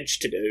outside edge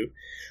to do.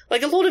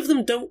 Like, a lot of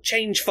them don't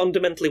change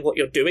fundamentally what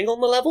you're doing on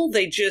the level.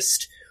 They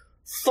just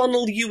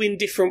funnel you in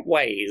different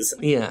ways.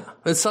 Yeah.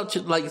 It's such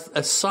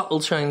a subtle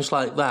change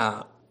like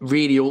that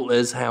really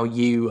alters how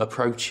you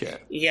approach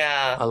it.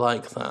 Yeah. I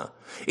like that.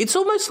 It's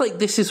almost like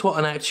this is what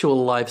an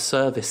actual live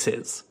service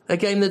is. A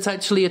game that's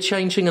actually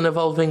changing and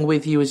evolving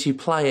with you as you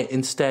play it,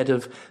 instead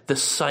of the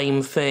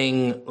same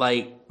thing,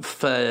 like,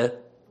 for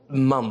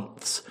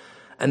months.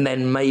 And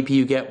then maybe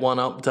you get one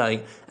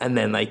update, and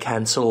then they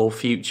cancel all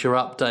future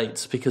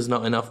updates because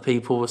not enough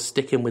people were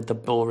sticking with the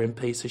boring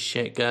piece of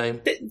shit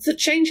game. The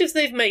changes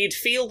they've made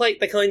feel like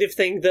the kind of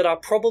thing that are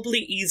probably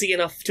easy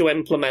enough to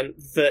implement,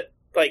 that,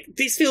 like,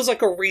 this feels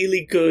like a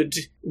really good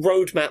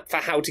roadmap for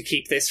how to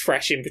keep this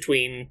fresh in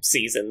between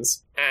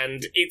seasons.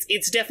 And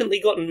it's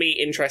definitely gotten me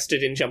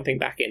interested in jumping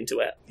back into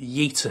it.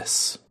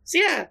 Yeetus. So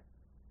yeah,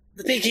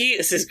 The Big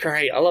Yeetus is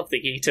great. I love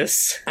the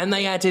Yeetus. And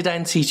they added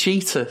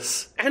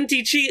anti-cheaters.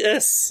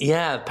 Anti-cheaters.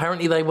 Yeah,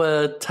 apparently they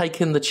were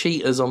taking the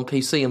cheaters on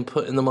PC and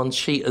putting them on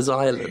Cheaters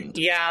Island.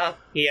 Yeah.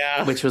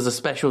 Which was a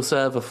special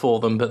server for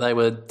them, but they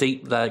were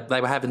they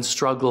were having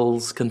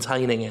struggles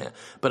containing it.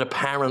 But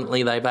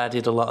apparently they've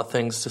added a lot of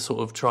things to sort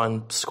of try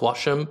and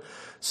squash them.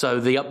 So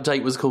the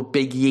update was called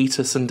Big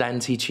Yeetus and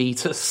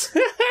Anti-Cheaters.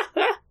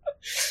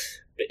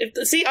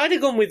 See, I'd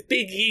have gone with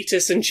Big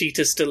Yeetus and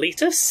Cheetus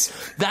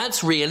Deletus.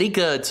 That's really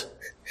good.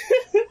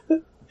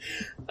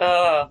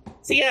 So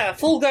yeah,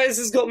 Fall Guys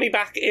has got me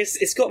back.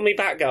 It's got me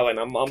back going.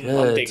 I'm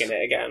digging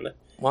it again.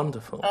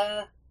 Wonderful.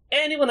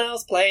 Anyone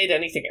else played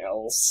anything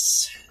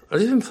else? I've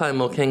been playing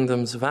more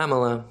Kingdoms of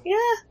Amalur.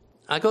 Yeah.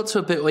 I got to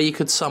a bit where you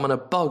could summon a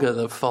bugger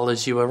that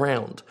follows you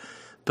around.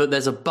 But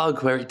there's a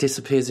bug where it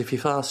disappears if you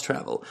fast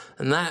travel.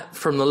 And that,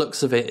 from the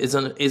looks of it,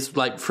 is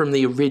like from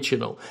the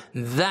original.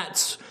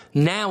 That's...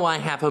 Now I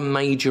have a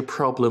major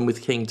problem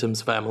with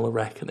Kingdoms of Amalur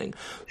Reckoning.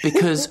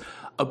 Because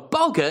a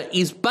bugger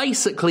is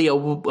basically a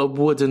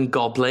wooden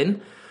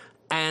goblin.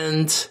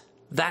 And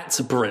that's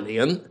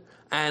brilliant.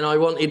 And I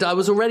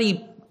was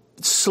already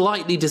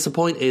slightly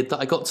disappointed that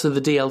I got to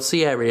the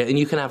DLC area and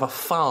you can have a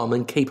farm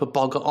and keep a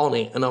bugger on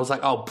it. And I was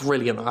like, oh,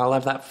 brilliant, I'll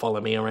have that follow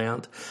me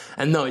around.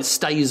 And no, it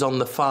stays on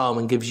the farm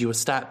and gives you a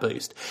stat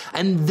boost.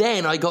 And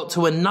then I got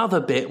to another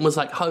bit and was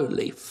like,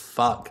 holy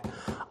fuck,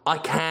 I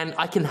can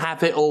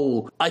have it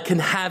all. I can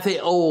have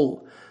it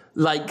all.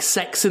 Like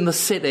Sex in the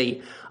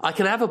City. I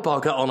can have a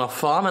bugger on a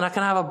farm and I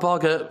can have a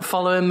bugger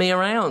following me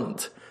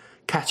around,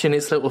 catching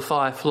its little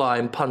firefly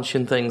and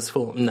punching things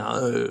for...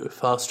 No,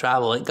 fast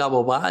travel, it go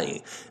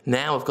away.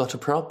 Now I've got a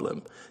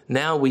problem.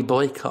 Now we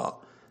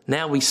boycott.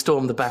 Now we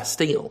storm the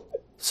Bastille.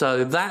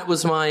 So that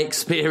was my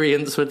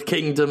experience with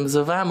Kingdoms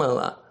of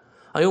Amalur.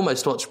 I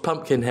almost watched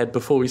Pumpkinhead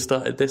before we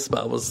started this,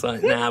 but I was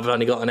like, nah, I've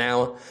only got an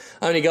hour.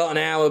 I only got an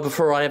hour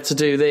before I have to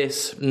do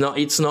this.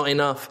 It's not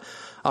enough.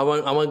 I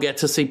won't get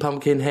to see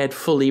Pumpkinhead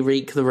fully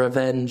wreak the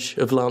revenge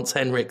of Lance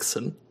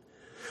Henriksen.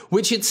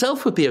 Which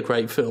itself would be a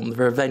great film, The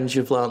Revenge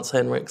of Lance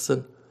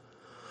Henriksen.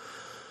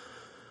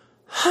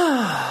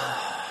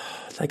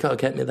 They gotta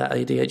get me that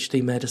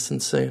ADHD medicine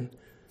soon.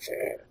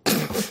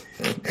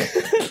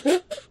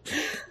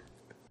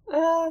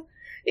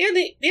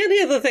 The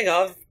only other thing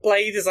I've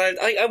played is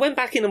I went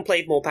back in and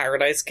played more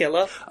Paradise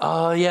Killer.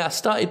 Oh, yeah, I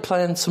started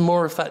playing some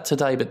more of that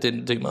today, but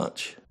didn't do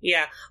much.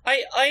 Yeah,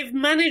 I've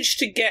managed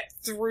to get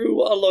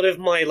through a lot of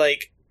my,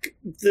 like,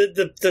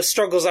 the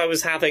struggles I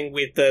was having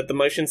with the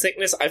motion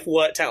sickness. I've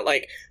worked out,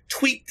 like,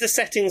 tweaked the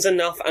settings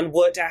enough and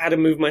worked out how to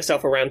move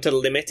myself around to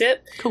limit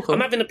it. Cool.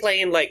 I'm having to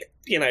play in, like,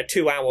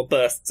 2-hour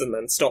bursts and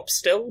then stop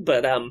still,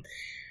 but,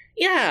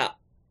 yeah,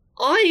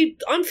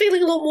 I'm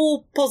feeling a lot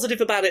more positive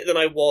about it than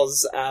I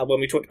was when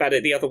we talked about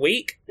it the other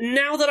week.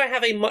 Now that I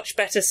have a much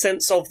better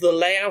sense of the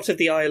layout of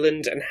the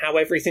island and how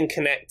everything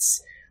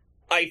connects,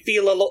 I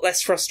feel a lot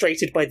less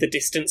frustrated by the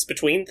distance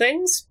between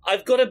things.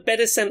 I've got a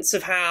better sense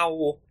of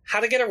how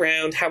to get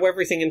around, how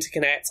everything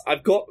interconnects.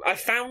 I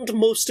found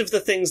most of the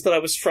things that I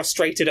was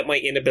frustrated at my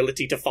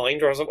inability to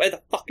find, or I was like, where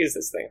the fuck is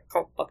this thing? I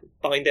can't fucking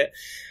find it.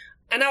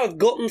 And now I've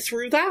gotten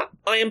through that,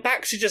 I am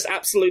back to just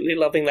absolutely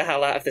loving the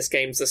hell out of this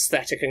game's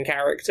aesthetic and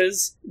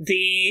characters.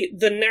 The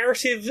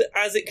narrative,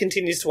 as it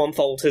continues to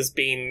unfold, has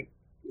been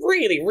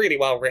really, really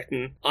well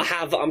written.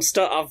 I've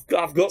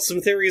got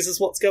some theories as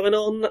what's going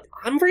on.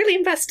 I'm really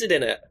invested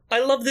in it.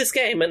 I love this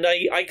game, and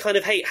I kind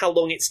of hate how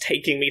long it's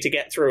taking me to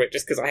get through it,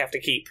 just because I have to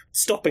keep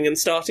stopping and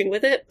starting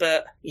with it.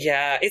 But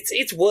yeah,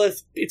 it's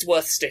worth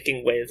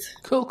sticking with.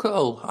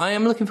 Cool. I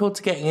am looking forward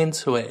to getting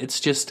into it. It's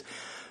just,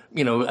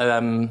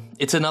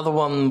 it's another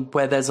one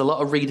where there's a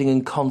lot of reading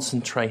and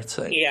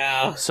concentrating.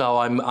 Yeah. So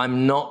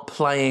I'm not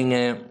playing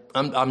it.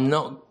 I'm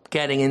not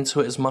getting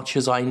into it as much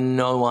as I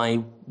know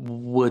I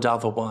would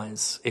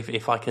otherwise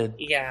if I could.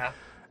 Yeah.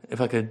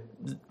 If I could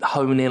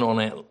hone in on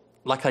it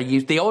like I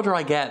used. The older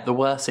I get, the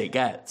worse it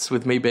gets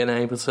with me being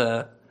able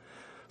to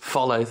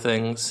follow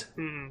things.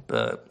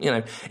 But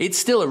it's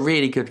still a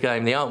really good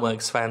game. The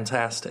artwork's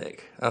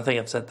fantastic. I think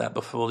I've said that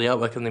before. The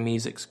artwork and the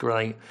music's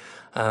great.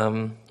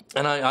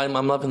 And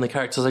I'm loving the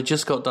characters. I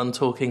just got done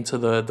talking to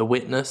the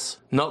witness.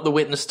 Not the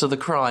witness to the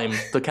crime,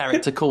 the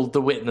character called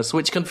the witness,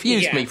 which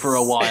confused me for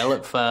a while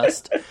at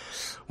first.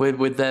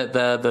 With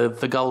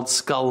the gold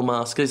skull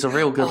mask. It's a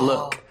real good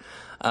look.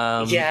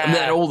 Yeah. And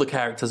then all the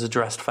characters are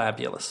dressed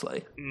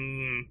fabulously.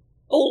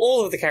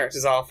 All of the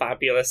characters are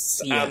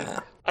fabulous.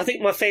 Yeah. I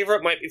think my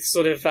favourite might be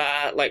sort of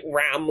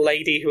Ram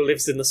lady who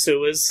lives in the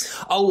sewers.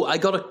 Oh, I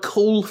got a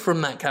call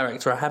from that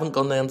character. I haven't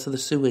gone down to the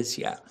sewers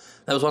yet.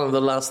 That was one of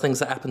the last things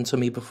that happened to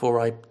me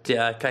before I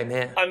came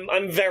here.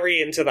 I'm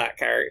very into that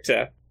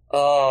character.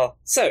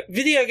 So,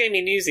 video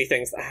gaming newsy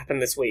things that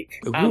happened this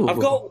week. I've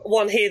got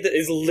one here that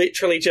has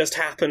literally just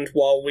happened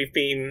while we've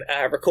been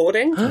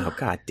recording. Oh,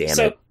 god damn it.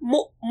 So,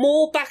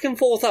 more back and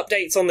forth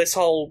updates on this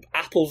whole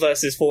Apple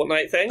versus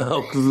Fortnite thing.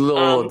 Oh,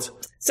 Lord.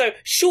 So,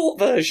 short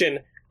version,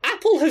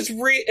 Apple has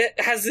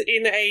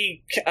in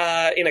a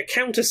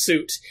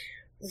countersuit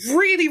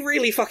really,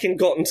 really fucking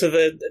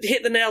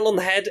hit the nail on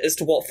the head as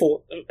to what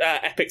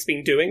Epic's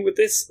been doing with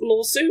this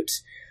lawsuit.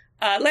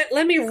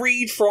 Let me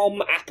read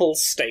from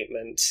Apple's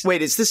statement.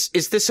 Wait, is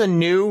this a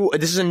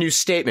new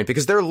statement?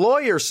 Because their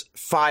lawyers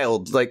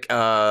filed like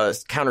a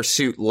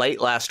countersuit late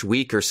last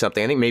week or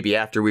something. I think maybe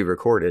after we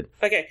recorded.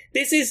 Okay,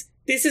 this is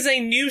a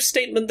new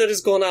statement that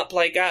has gone up.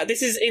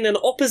 This is in an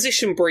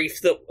opposition brief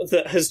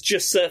that has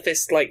just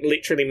surfaced like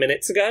literally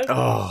minutes ago.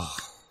 Oh,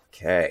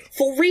 okay.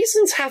 For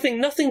reasons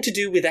having nothing to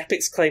do with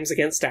Epic's claims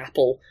against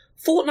Apple,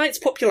 Fortnite's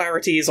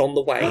popularity is on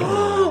the way.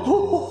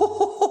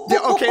 Yeah,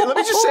 okay, let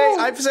me just say,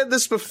 I've said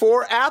this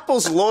before,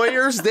 Apple's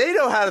lawyers, they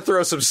know how to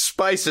throw some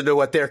spice into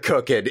what they're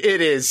cooking.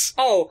 It is...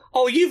 Oh,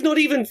 you've not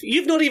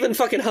even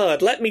fucking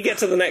heard. Let me get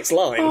to the next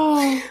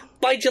line.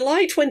 By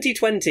July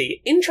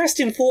 2020, interest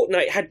in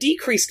Fortnite had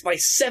decreased by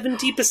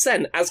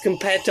 70% as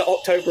compared to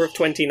October of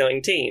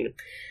 2019.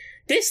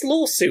 This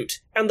lawsuit,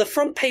 and the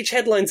front-page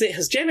headlines it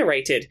has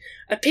generated,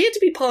 appear to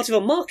be part of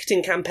a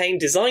marketing campaign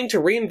designed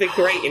to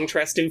reinvigorate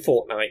interest in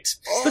Fortnite.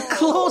 The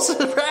claws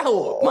are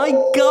out! My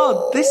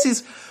god, this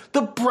is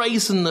the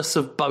brazenness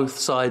of both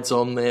sides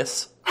on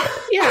this.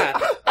 Yeah.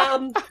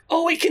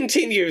 It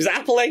continues.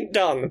 Apple ain't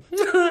done.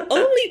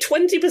 Only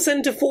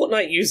 20% of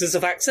Fortnite users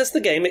have accessed the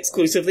game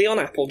exclusively on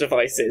Apple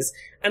devices,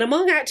 and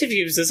among active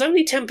users,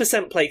 only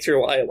 10% play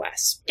through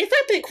iOS. If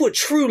Epic were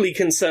truly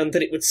concerned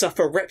that it would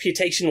suffer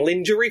reputational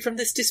injury from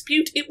this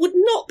dispute, it would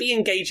not be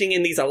engaging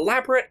in these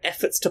elaborate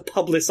efforts to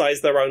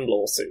publicise their own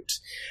lawsuit.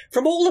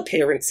 From all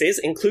appearances,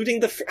 including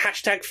the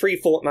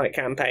 #FreeFortnite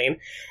campaign,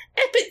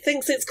 Epic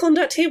thinks its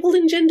conduct here will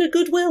engender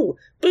goodwill,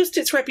 boost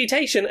its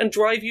reputation, and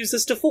drive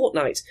users to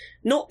Fortnite.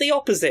 Not the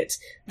opposite.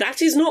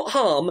 That is not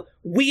harm.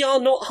 We are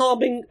not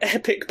harming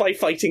Epic by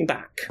fighting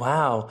back.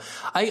 Wow.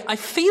 I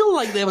feel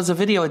like there was a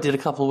video I did a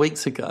couple of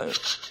weeks ago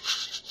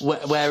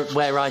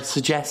where I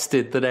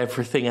suggested that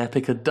everything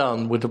Epic had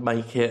done would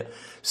make it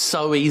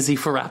so easy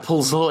for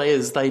Apple's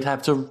lawyers they'd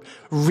have to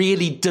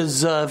really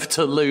deserve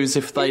to lose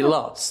if they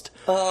lost.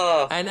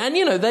 And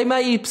they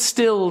may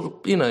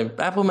still,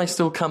 Apple may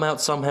still come out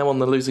somehow on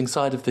the losing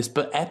side of this,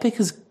 but Epic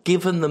has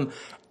given them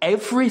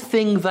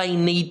everything they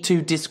need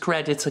to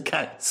discredit a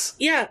case.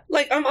 Yeah,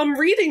 I'm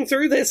reading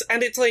through this,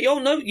 and it's like, oh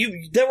no,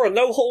 there are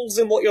no holes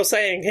in what you're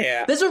saying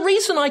here. There's a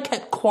reason I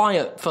kept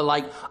quiet for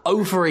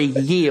over a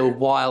year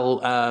while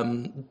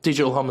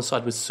Digital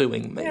Homicide was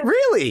suing me.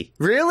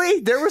 Really?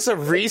 There was a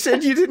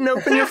reason you didn't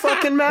open your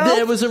fucking mouth?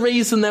 There was a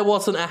reason there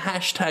wasn't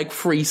a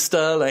 #free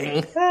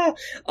Sterling.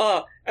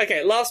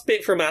 Okay, last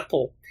bit from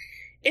Apple.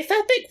 If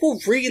Epic were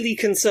really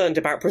concerned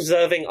about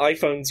preserving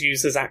iPhone's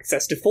users'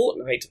 access to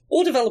Fortnite,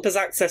 or developers'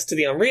 access to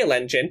the Unreal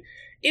Engine,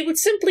 it would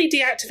simply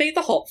deactivate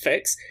the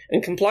hotfix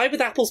and comply with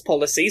Apple's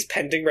policies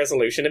pending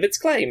resolution of its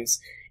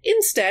claims.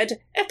 Instead,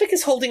 Epic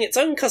is holding its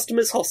own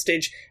customers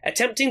hostage,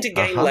 attempting to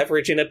gain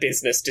leverage in a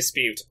business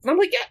dispute. And I'm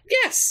like,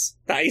 yes,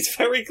 that is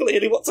very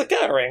clearly what's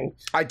occurring.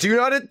 I do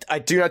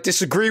not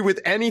disagree with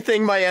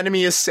anything my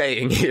enemy is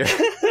saying here.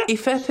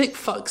 If Epic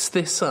fucks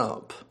this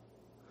up,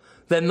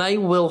 then they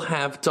will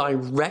have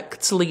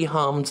directly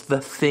harmed the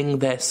thing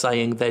they're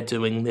saying they're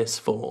doing this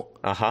for.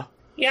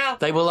 Yeah.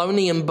 They will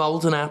only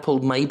embolden Apple,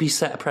 maybe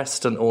set a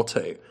precedent or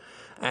two.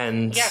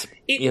 And,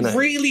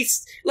 really...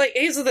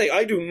 here's the thing.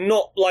 I do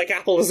not like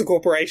Apple as a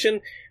corporation.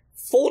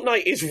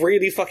 Fortnite is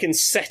really fucking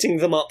setting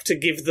them up to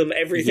give them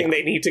everything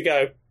they need to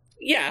go,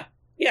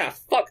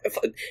 fuck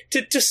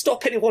to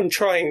stop anyone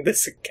trying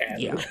this again.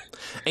 Yeah.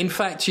 In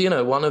fact,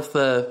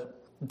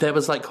 there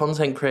was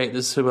content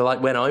creators who were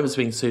when I was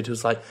being sued, who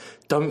was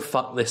don't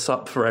fuck this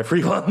up for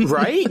everyone.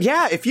 Right?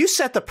 Yeah, if you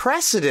set the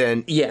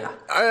precedent. Yeah.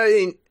 I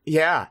mean,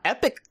 yeah,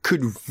 Epic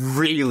could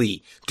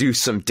really do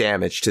some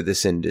damage to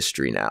this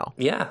industry now.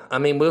 Yeah, I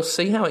mean, we'll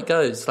see how it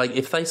goes.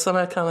 If they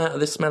somehow come out of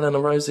this smelling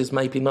of roses,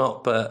 maybe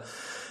not, but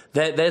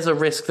there's a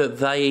risk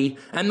that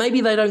and maybe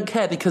they don't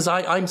care, because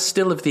I'm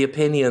still of the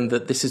opinion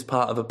that this is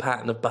part of a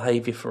pattern of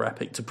behaviour for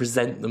Epic to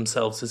present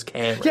themselves as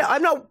caring. Yeah,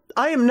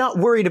 I am not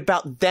worried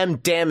about them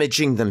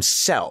damaging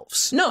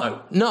themselves.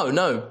 No,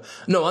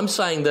 I'm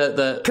saying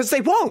that... Because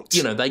they won't.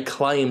 They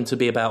claim to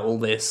be about all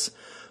this,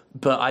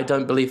 but I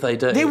don't believe they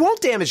do. They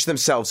won't damage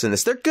themselves in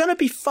this. They're gonna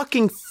be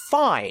fucking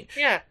fine.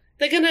 Yeah,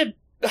 they're gonna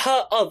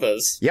hurt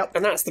others. Yep.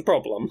 And that's the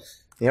problem.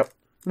 Yep.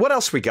 What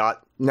else we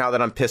got now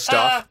that I'm pissed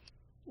off?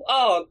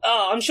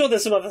 I'm sure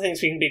there's some other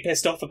things we can be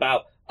pissed off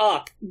about.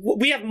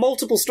 We have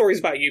multiple stories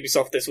about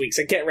Ubisoft this week,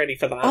 so get ready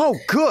for that. Oh,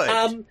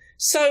 good.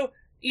 So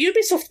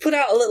Ubisoft put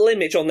out a little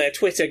image on their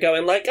Twitter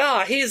going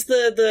here's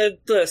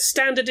the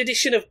standard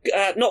edition of,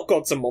 not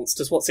Gods and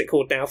Monsters, what's it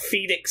called now?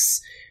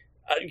 Phoenix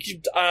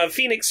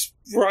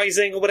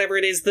Rising, or whatever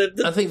it is.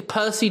 I think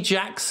Percy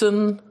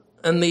Jackson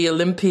and the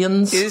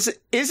Olympians. Is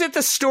it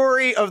the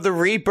story of the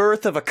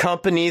rebirth of a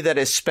company that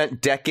has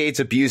spent decades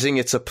abusing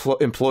its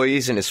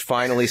employees and is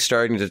finally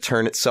starting to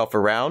turn itself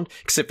around?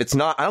 Because if it's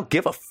not, I don't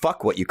give a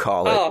fuck what you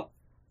call it.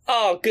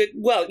 Oh, good.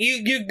 Well,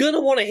 you're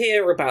gonna want to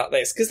hear about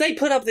this, because they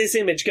put up this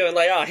image going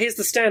like, here's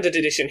the standard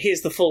edition,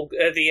 here's the full,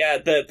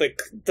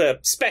 the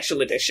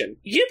special edition.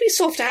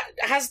 Ubisoft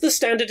has the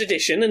standard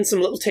edition and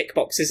some little tick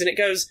boxes, and it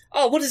goes,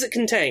 what does it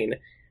contain?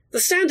 The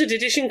standard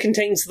edition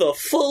contains the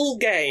full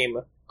game.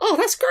 Oh,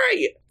 that's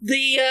great!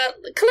 The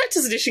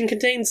collector's edition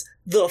contains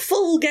the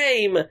full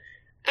game,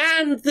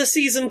 and the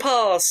season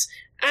pass,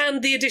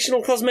 and the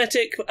additional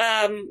cosmetic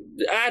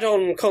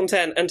add-on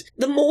content, and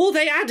the more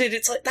they added,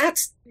 it's like,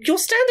 your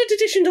standard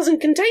edition doesn't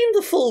contain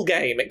the full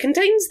game, it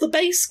contains the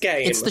base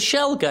game. It's the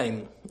shell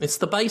game. It's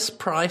the base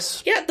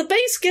price. Yeah, the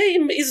base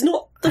game is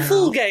not the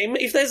full game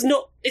if there's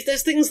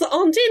things that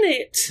aren't in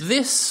it.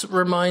 This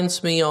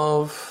reminds me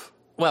of...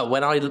 Well,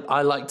 when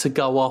I like to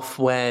go off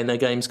when a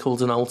game's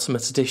called an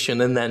Ultimate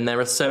Edition, and then there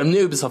are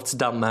Ubisoft's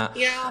done that,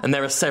 and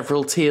there are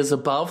several tiers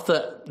above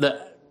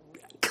that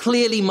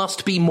clearly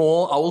must be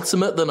more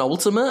Ultimate than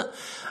Ultimate,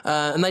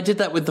 and they did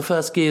that with the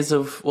first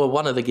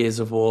one of the Gears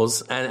of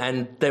Wars,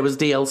 and there was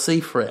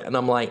DLC for it, and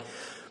I'm like,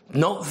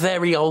 not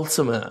very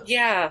Ultimate.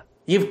 Yeah.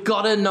 You've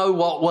got to know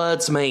what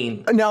words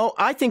mean. No,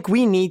 I think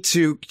we need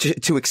to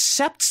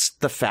accept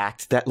the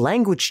fact that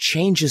language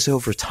changes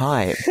over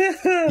time,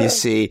 you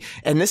see.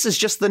 And this is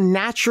just the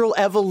natural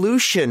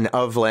evolution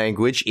of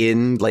language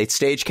in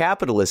late-stage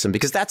capitalism,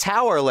 because that's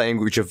how our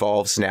language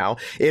evolves now.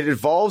 It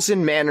evolves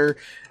in a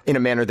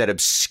manner that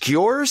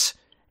obscures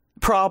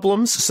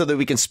problems so that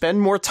we can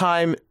spend more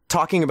time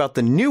talking about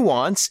the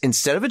nuance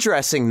instead of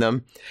addressing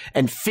them,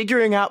 and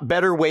figuring out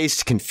better ways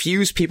to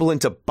confuse people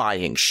into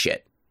buying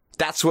shit.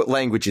 That's what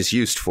language is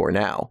used for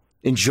now.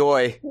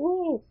 Enjoy.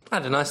 Woo. I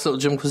had a nice little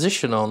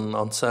Jimquisition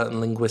on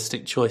certain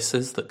linguistic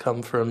choices that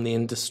come from the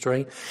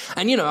industry.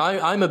 And,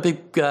 I'm a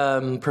big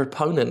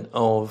proponent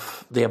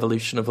of the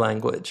evolution of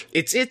language.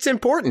 It's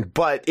important,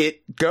 but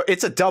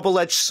it's a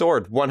double-edged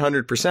sword,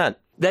 100%.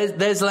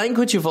 There's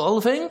language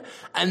evolving,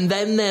 and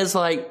then there's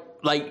like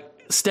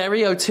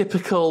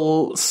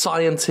stereotypical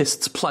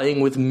scientists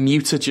playing with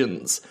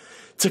mutagens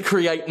to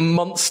create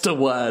monster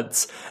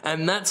words,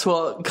 and that's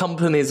what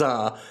companies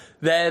are.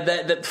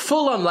 They're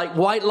full on, like,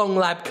 white long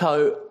lab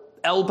coat,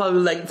 elbow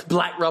length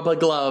black rubber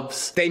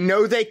gloves. They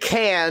know they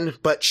can,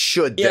 but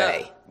should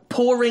they?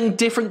 Pouring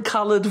different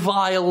coloured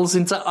vials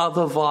into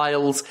other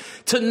vials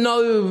to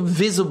no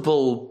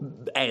visible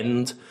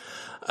end.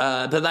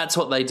 But that's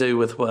what they do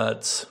with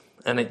words.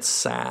 And it's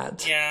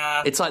sad.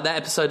 Yeah. It's like that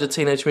episode of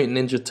Teenage Mutant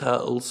Ninja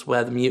Turtles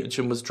where the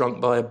mutagen was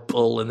drunk by a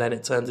bull and then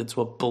it turns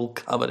into a bull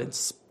covered in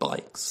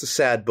spikes. It's a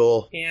sad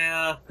bull.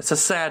 Yeah. It's a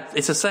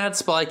sad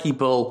spiky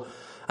bull.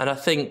 And I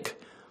think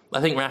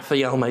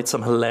Raphael made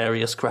some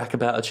hilarious crack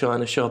about a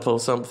China shop or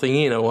something.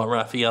 You know what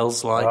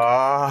Raphael's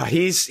like.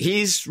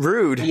 He's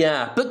rude.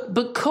 Yeah,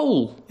 but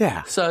cool.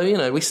 Yeah.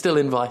 So, we still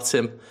invite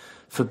him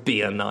for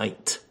beer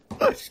night.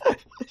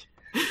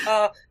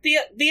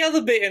 The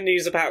other bit of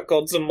news about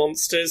Gods and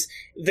Monsters,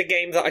 the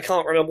game that I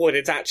can't remember what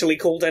it's actually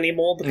called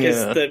anymore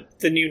because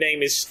the new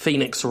name is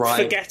Phoenix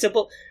Rising.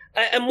 Forgettable.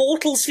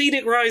 Immortals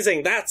Phoenix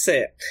Rising, that's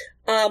it.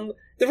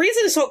 The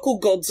reason it's not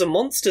called Gods and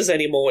Monsters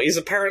anymore is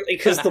apparently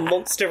because the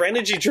Monster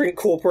Energy Drink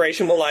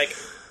Corporation were like,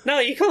 no,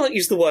 you can't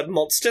use the word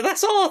monster,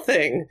 that's our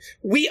thing.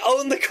 We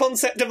own the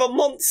concept of a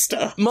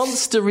monster.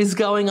 Monster is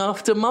going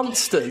after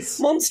monsters.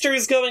 Monster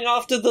is going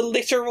after the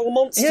literal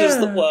monsters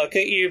that work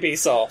at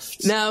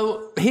Ubisoft.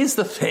 Now, here's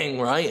the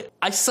thing, right?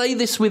 I say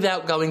this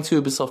without going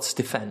to Ubisoft's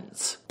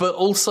defense, but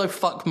also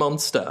fuck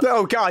Monster.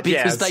 Oh, God,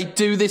 because they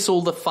do this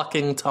all the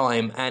fucking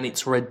time, and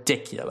it's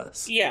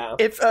ridiculous. Yeah.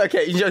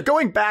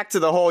 Going back to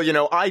the whole,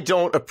 I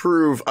don't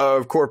approve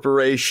of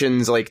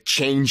corporations, like,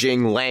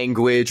 changing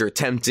language or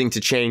attempting to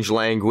change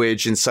language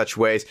in such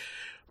ways,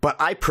 but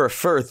I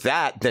prefer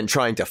that than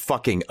trying to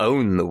fucking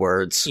own the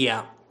words.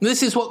 Yeah.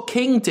 This is what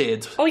King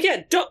did. Oh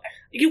yeah,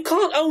 you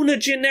can't own a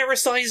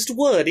genericized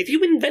word. If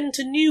you invent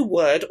a new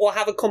word or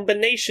have a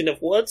combination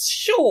of words,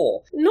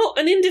 sure. Not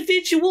an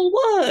individual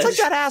word. It's like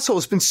that asshole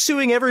has been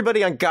suing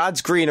everybody on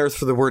God's green earth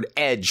for the word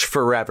edge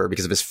forever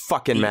because of his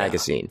fucking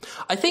magazine.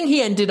 I think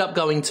he ended up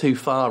going too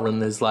far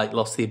and has,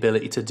 lost the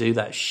ability to do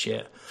that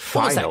shit.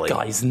 What was that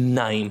guy's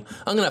name?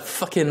 I'm going to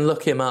fucking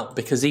look him up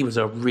because he was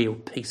a real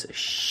piece of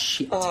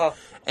shit.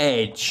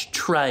 Edge,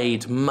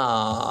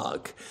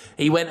 trademark.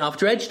 He went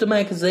after Edge the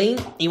magazine.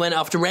 He went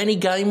after any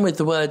game with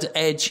the word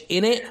Edge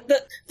in it.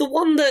 The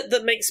one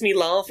that makes me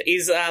laugh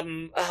is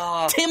Tim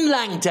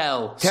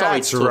Langdell. Sorry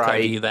That's to talk right.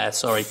 over you there.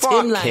 Sorry, Fuck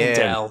Tim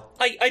Langdell.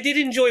 I did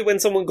enjoy when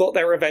someone got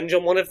their revenge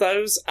on one of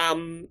those.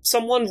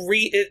 Someone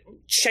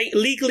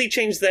legally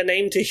changed their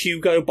name to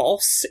Hugo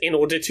Boss in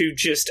order to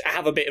just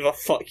have a bit of a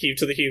fuck you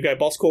to the Hugo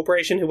Boss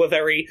Corporation, who were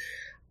very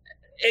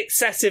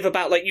excessive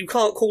about, you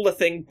can't call a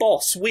thing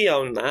boss, we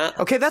own that.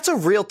 Okay, that's a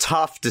real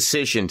tough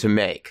decision to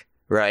make,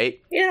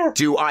 right? Yeah.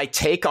 Do I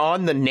take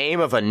on the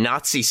name of a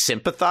Nazi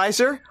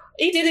sympathizer?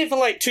 He did it for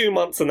like 2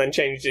 months and then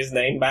changed his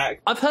name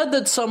back. I've heard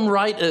that some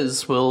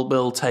writers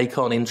will take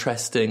on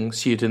interesting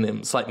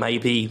pseudonyms, like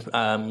maybe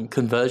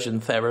conversion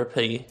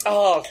therapy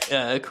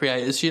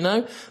creators, you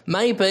know?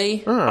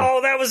 Maybe.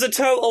 Oh, that was a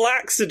total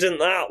accident,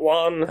 that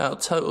one. Oh,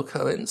 total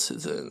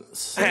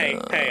coincidence. Hey,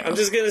 I'm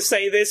just going to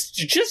say this,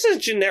 just as a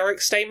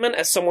generic statement,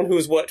 as someone who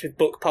has worked with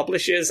book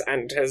publishers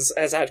and has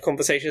had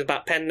conversations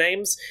about pen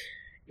names.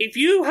 If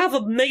you have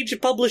a major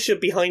publisher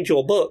behind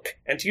your book,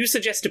 and you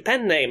suggest a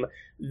pen name,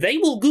 they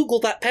will Google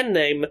that pen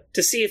name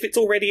to see if it's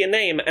already a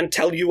name and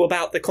tell you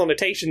about the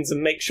connotations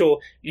and make sure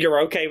you're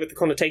okay with the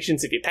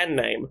connotations of your pen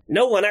name.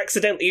 No one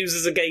accidentally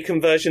uses a gay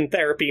conversion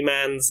therapy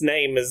man's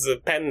name as a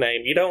pen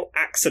name. You don't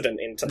accident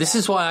into that. This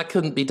is why I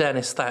couldn't be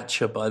Dennis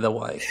Thatcher, by the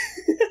way.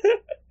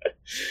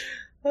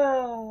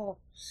 Oh.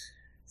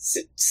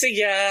 So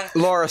yeah.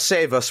 Laura,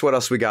 save us. What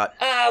else we got?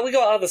 We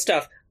got other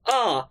stuff.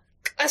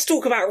 Let's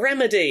talk about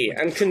remedy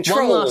and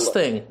control.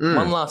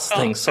 One last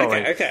thing,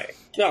 sorry. Okay.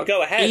 No,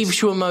 go ahead. Yves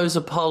Guillemot's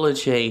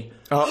apology.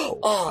 To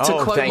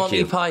quote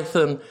Monty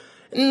Python,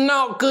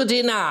 not good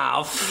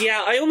enough.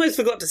 Yeah, I almost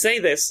forgot to say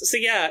this. So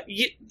yeah,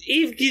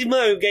 Yves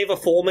Guillemot gave a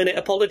 4-minute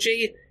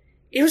apology.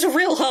 It was a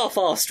real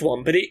half-assed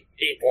one, but it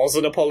was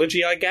an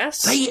apology, I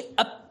guess.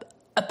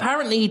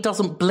 Apparently he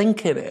doesn't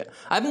blink in it.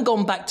 I haven't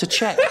gone back to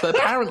check, but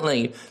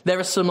apparently there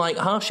are some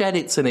harsh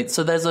edits in it,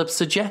 so there's a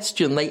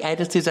suggestion they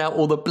edited out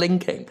all the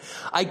blinking.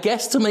 I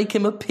guess to make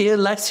him appear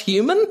less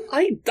human?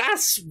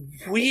 That's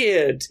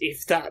weird,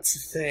 if that's a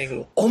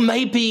thing. Or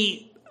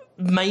maybe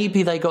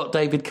they got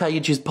David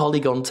Cage's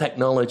polygon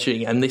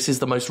technology and this is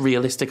the most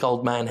realistic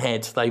old man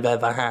head they've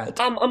ever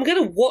had. I'm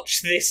going to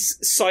watch this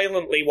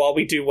silently while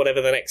we do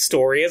whatever the next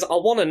story is. I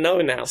want to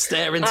know now.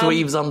 Stare into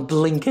Eve's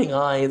unblinking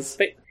eyes.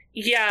 But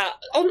yeah,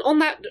 on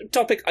that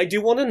topic, I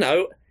do want to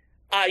note,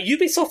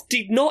 Ubisoft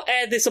did not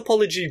air this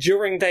apology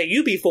during their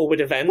Ubi Forward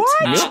event.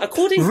 What?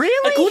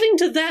 According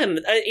to them,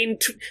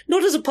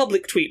 not as a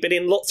public tweet, but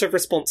in lots of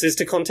responses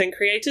to content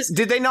creators.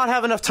 Did they not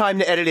have enough time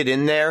to edit it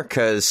in there?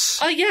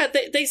 Because yeah,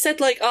 they said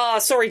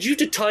sorry, due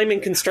to timing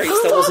constraints,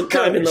 there wasn't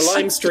time in the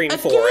live stream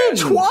for it.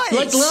 Twice,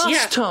 like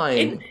last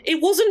time. It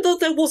wasn't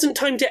that there wasn't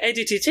time to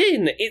edit it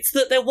in; it's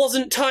that there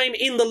wasn't time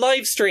in the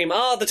live stream.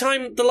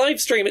 The live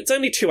stream, it's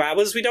only 2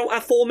 hours. We don't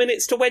have 4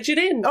 minutes to wedge it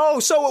in.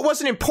 Oh, so it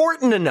wasn't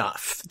important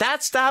enough.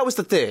 That was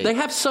the thing. They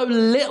have so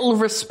little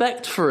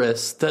respect for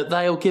us that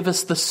they'll give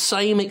us the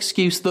same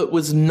excuse that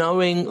was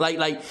knowing,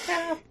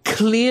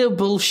 clear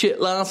bullshit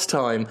last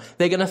time.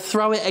 They're going to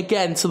throw it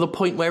again to the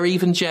point where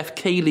even Jeff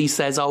Keighley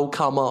says, "Oh,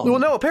 come on." Well,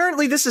 no,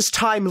 apparently this is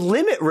time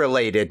limit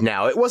related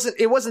now. It wasn't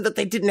that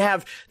they didn't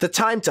have the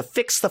time to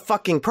fix the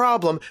fucking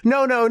problem.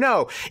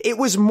 No. It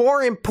was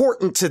more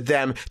important to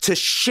them to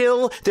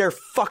shill their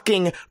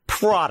fucking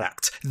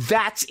product.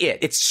 That's it.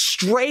 It's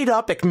straight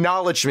up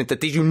acknowledgement that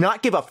they do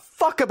not give a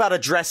fuck about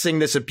addressing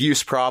this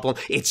abuse problem.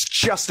 It's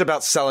just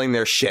about selling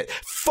their shit.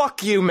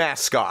 Fuck you,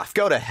 mask off.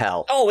 Go to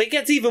hell. Oh, it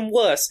gets even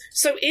worse.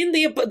 So in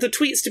the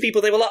tweets to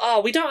people, they were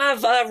like, we don't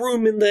have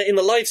room in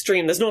the live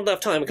stream. There's not enough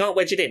time. We can't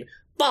wedge it in.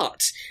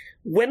 But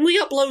when we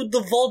upload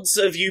the VODs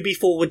of Ubi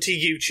Forward to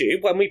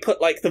YouTube, when we put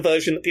the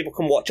version that people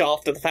can watch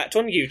after the fact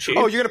on YouTube.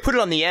 Oh, you're going to put it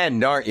on the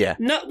end, aren't you?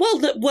 No,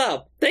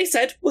 well, they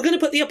said we're going to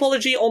put the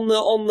apology on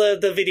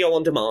the video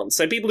on demand.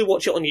 So people who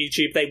watch it on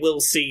YouTube, they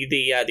will see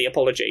the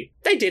apology.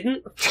 They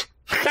didn't.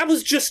 That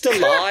was just a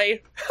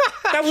lie.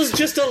 That was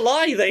just a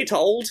lie they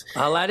told.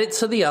 I'll add it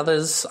to the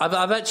others.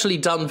 I've actually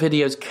done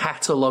videos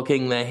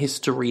cataloguing their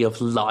history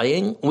of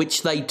lying,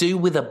 which they do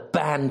with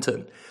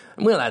abandon.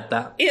 And we'll add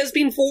that. It has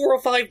been 4 or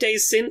 5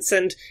 days since,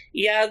 and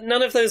yeah,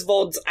 none of those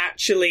VODs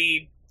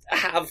actually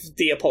have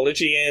the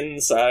apology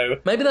in, so...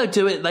 Maybe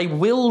they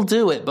will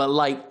do it,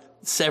 but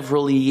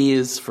several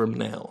years from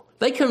now.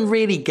 They can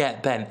really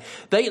get Ben.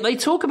 They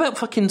talk about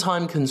fucking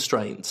time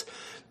constraints.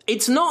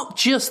 It's not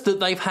just that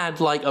they've had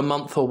a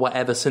month or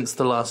whatever since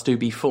the last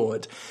Ubi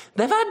Forward.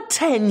 They've had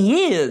 10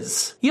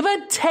 years. You've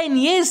had 10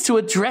 years to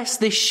address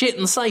this shit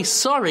and say,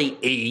 sorry,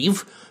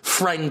 Eve,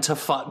 friend to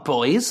fuck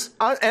boys.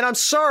 And I'm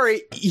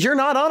sorry, you're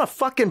not on a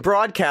fucking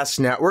broadcast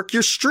network.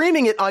 You're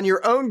streaming it on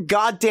your own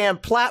goddamn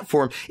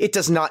platform. It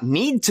does not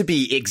need to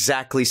be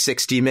exactly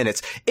 60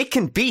 minutes. It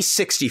can be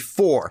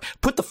 64.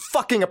 Put the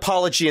fucking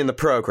apology in the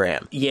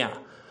program. Yeah.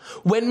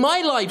 When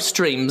my live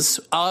streams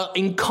are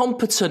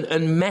incompetent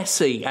and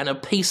messy and a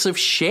piece of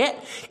shit,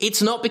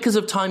 it's not because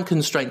of time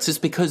constraints, it's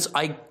because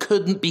I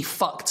couldn't be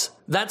fucked.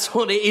 That's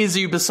what it is,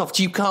 Ubisoft.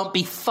 You can't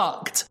be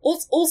fucked.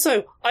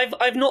 Also,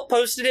 I've not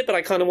posted it, but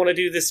I kind of want to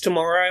do this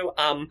tomorrow.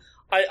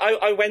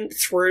 I went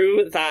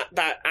through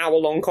that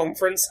hour-long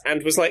conference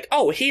and was like,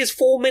 here's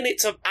 4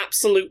 minutes of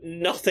absolute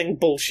nothing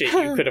bullshit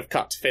you could have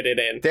cut to fit it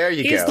in. There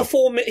you go.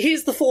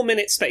 Here's the 4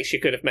 minute space you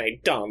could have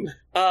made. Done.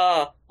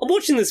 I'm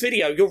watching this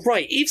video, you're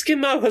right, Yves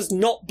Guillemot has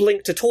not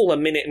blinked at all a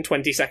minute and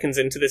 20 seconds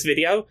into this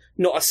video.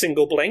 Not a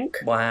single blink.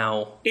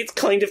 Wow. It's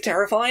kind of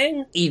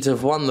terrifying. He'd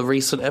have won the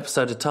recent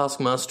episode of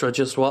Taskmaster I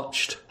just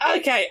watched.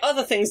 Okay,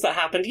 other things that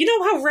happened. You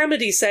know how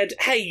Remedy said,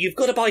 hey, you've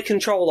got to buy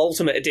Control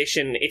Ultimate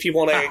Edition if you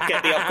want to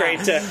get the upgrade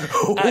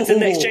to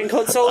next-gen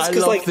consoles? I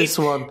love like, this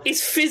one.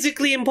 It's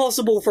physically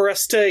impossible for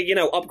us to,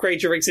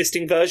 upgrade your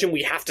existing version.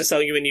 We have to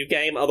sell you a new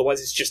game, otherwise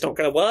it's just not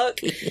going to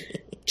work.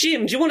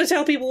 Jim, do you want to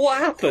tell people what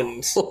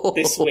happened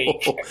this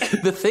week?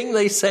 The thing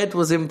they said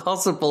was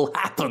impossible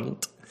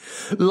happened.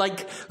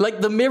 Like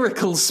the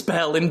miracle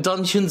spell in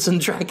Dungeons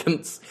and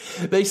Dragons.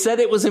 They said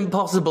it was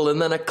impossible,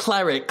 and then a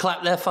cleric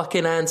clapped their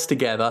fucking hands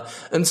together,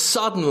 and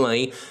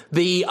suddenly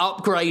the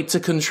upgrade to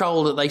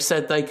Control that they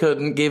said they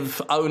couldn't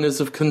give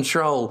owners of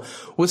Control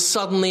was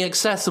suddenly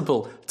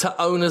accessible to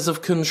owners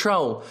of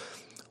Control.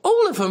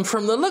 All of them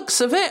from the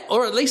looks of it,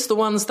 or at least the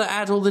ones that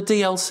add all the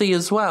DLC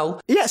as well.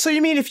 Yeah, so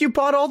you mean if you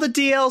bought all the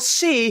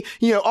DLC,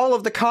 all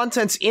of the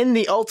contents in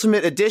the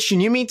Ultimate Edition,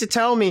 you mean to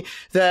tell me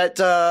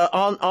that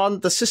on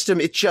the system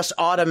it just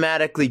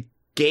automatically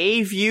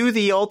gave you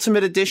the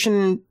Ultimate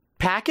Edition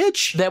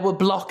package? There were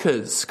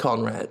blockers,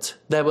 Conrad.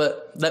 There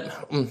were...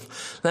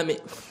 Let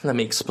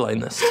me explain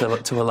this to a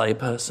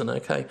layperson,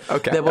 okay?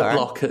 Okay. There were right.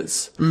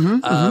 blockers.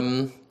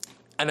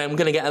 And I'm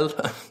going to get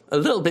a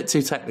little bit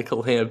too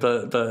technical here,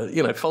 but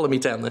follow me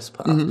down this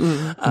path.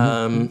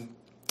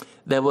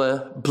 There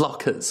were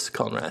blockers,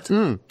 Conrad.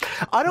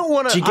 I don't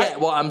want to... Do you get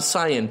what I'm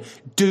saying?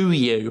 Do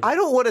you? I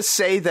don't want to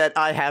say that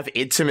I have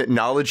intimate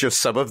knowledge of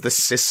some of the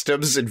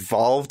systems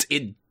involved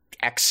in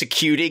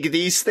executing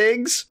these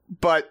things,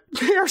 but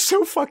they are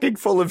so fucking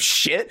full of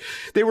shit.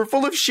 They were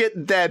full of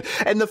shit then,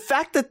 and the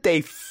fact that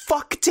they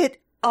fucked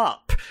it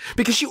up,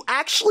 because you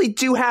actually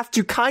do have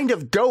to kind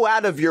of go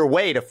out of your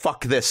way to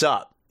fuck this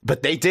up.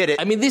 But they did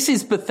it. I mean, this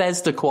is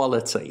Bethesda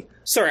quality.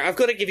 Sorry, I've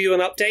got to give you an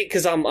update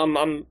because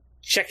I'm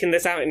checking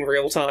this out in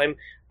real time.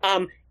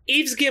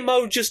 Yves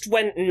Guillemot just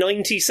went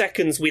 90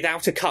 seconds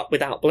without a cut,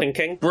 without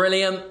blinking.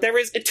 Brilliant. There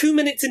is 2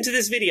 minutes into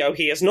this video,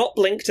 he has not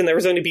blinked, and there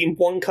has only been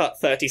one cut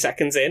 30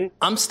 seconds in.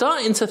 I'm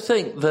starting to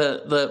think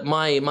that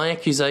my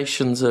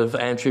accusations of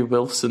Andrew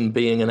Wilson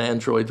being an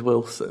Android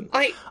Wilson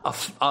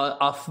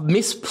are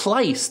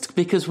misplaced,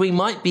 because we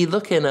might be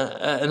looking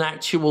at an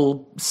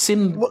actual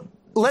sim. Well,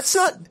 let's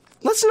not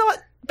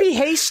be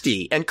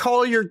hasty and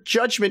call your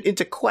judgment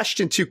into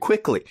question too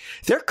quickly.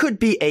 There could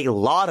be a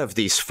lot of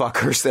these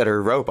fuckers that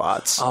are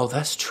robots. Oh,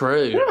 that's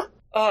true.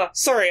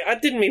 Sorry, I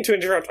didn't mean to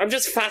interrupt. I'm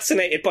just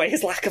fascinated by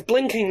his lack of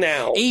blinking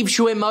now. Yves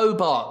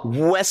Guillemot.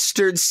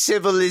 Western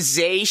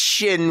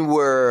civilization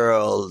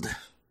world.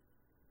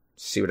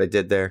 See what I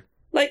did there?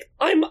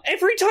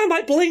 Every time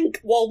I blink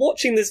while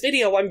watching this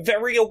video, I'm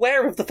very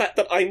aware of the fact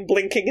that I'm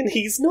blinking and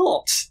he's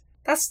not.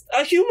 That's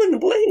a human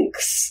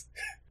blinks.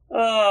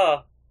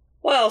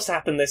 What else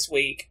happened this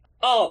week?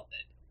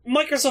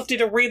 Microsoft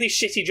did a really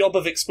shitty job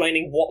of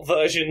explaining what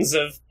versions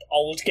of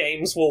old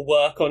games will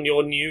work on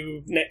your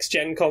new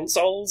next-gen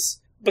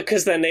consoles,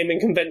 because their naming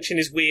convention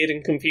is weird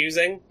and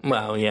confusing.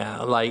 Well,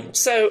 yeah,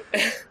 So,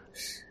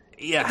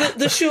 yeah.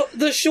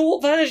 the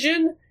short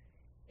version,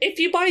 if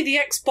you buy the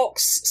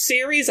Xbox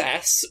Series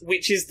S,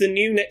 which is the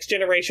new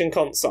next-generation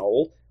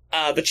console,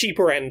 the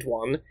cheaper end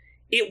one,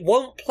 it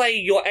won't play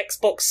your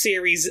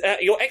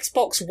your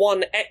Xbox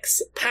One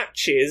X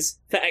patches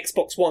for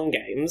Xbox One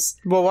games.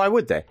 Well, why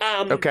would they?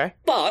 Okay.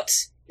 But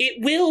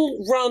it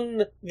will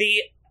run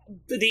the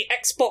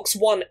Xbox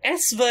One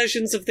S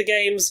versions of the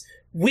games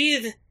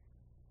with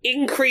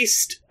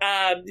increased,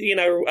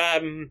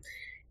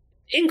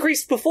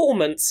 increased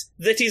performance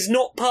that is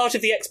not part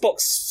of the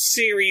Xbox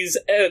Series,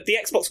 the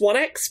Xbox One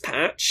X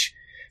patch.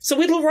 So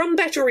it'll run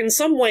better in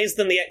some ways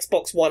than the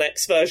Xbox One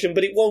X version,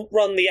 but it won't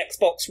run the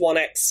Xbox One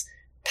X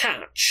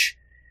patch.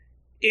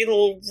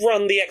 It'll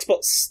run the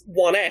Xbox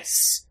One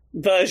S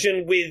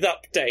version with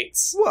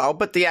updates. Well,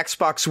 but the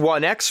Xbox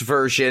One X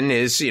version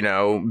is,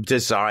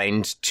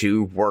 designed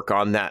to work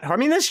on that. I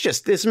mean,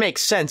 this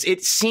makes sense.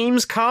 It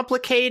seems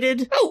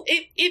complicated. Oh,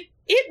 it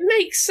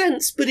makes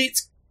sense, but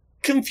it's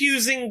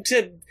confusing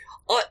to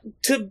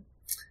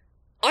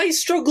I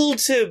struggle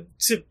to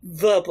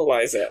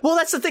verbalize it. Well,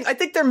 that's the thing. I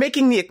think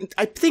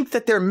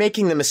that they're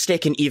making the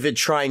mistake in even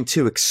trying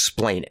to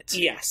explain it.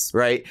 Yes.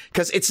 Right?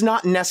 Because it's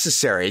not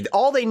necessary.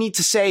 All they need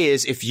to say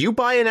is, if you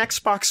buy an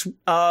Xbox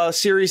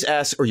Series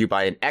S or you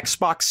buy an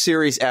Xbox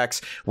Series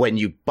X, when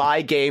you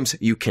buy games,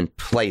 you can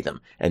play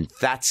them. And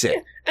that's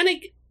it.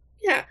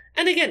 Yeah.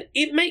 And again,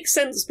 it makes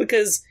sense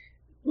because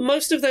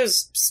most of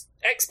those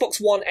Xbox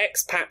One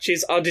X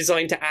patches are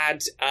designed to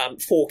add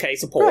 4K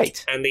support,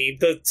 right. And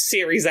the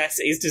Series S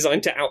is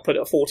designed to output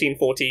at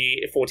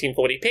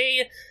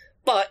 1440p,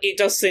 but it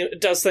does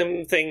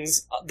some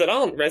things that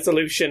aren't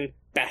resolution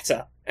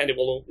better. And it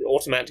will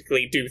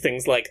automatically do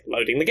things like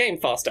loading the game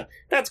faster.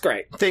 That's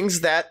great.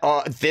 Things that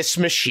this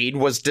machine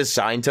was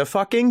designed to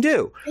fucking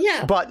do.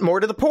 Yeah. But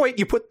more to the point,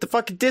 you put the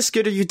fucking disk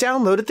in or you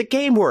download it, the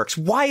game works.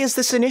 Why is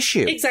this an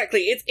issue?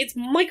 Exactly. It's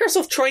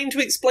Microsoft trying to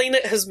explain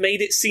it has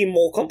made it seem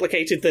more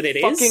complicated than it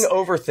is. Fucking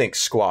overthink,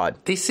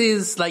 squad. This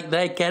is like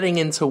they're getting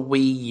into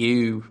Wii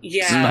U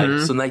Yeah.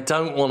 space, and they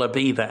don't want to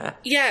be there.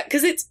 Yeah,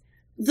 because it's...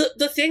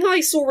 The thing I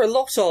saw a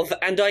lot of,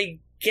 and I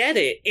get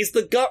it, is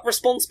the gut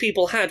response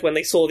people had when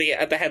they saw the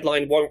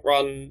headline won't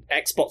run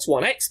Xbox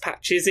One X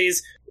patches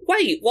is,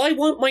 wait, why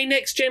won't my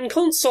next-gen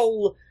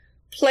console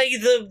play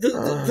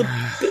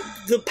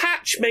the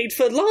patch made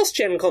for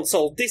last-gen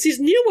console? This is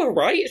newer,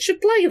 right? It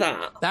should play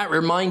that. That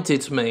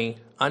reminded me,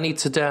 I need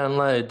to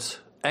download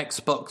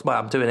Xbox. Well,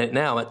 I'm doing it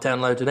now. I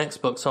download an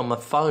Xbox on my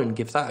phone.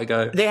 Give that a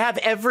go. They have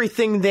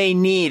everything they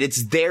need.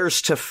 It's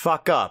theirs to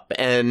fuck up,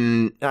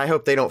 and I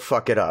hope they don't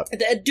fuck it up.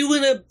 They're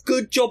doing a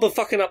good job of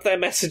fucking up their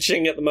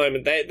messaging at the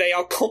moment. They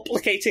are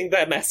complicating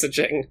their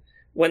messaging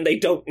when they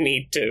don't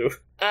need to.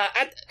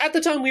 At the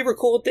time we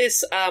record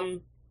this,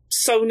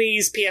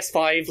 Sony's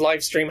PS5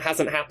 live stream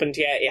hasn't happened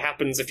yet. It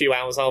happens a few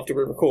hours after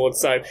we record,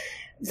 so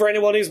for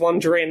anyone who's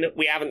wondering,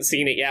 we haven't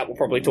seen it yet. We'll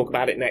probably talk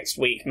about it next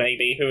week,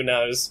 maybe. Who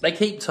knows? They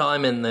keep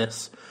timing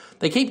this.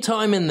 They keep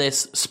timing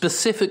this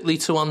specifically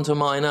to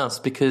undermine us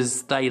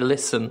because they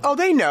listen. Oh,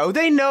 they know.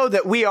 They know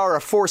that we are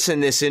a force in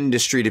this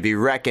industry to be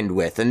reckoned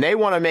with, and they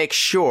want to make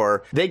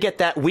sure they get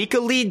that week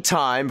of lead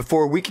time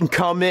before we can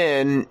come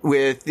in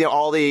with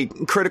all the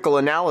critical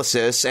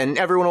analysis, and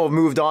everyone will have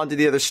moved on to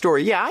the other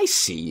story. Yeah, I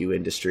see you,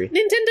 industry.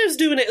 Nintendo's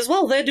doing it as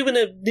well. They're doing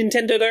a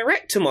Nintendo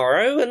Direct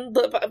tomorrow, and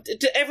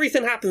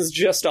everything happens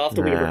just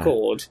after we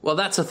record. Well,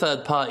 that's a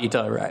third-party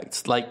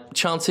direct. Like,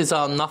 chances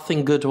are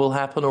nothing good will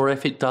happen, or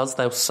if it does,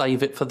 they'll save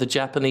it for the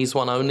Japanese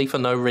one only for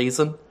no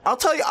reason. I'll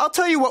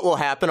tell you what will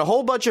happen. A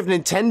whole bunch of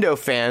Nintendo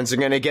fans are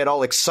going to get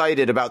all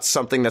excited about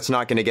something that's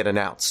not going to get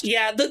announced.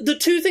 Yeah, the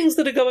two things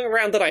that are going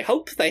around that I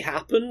hope they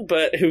happen,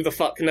 but who the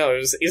fuck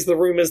knows, is the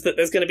rumours that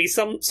there's going to be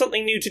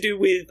something new to do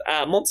with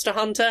Monster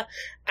Hunter,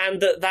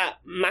 and that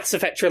Mass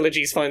Effect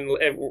Trilogy's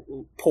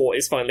port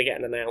is finally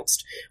getting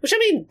announced. Which, I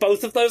mean,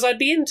 both of those I'd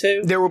be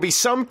into. There will be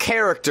some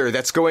character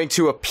that's going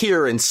to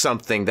appear in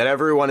something that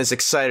everyone is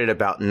excited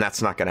about, and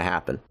that's not going to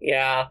happen.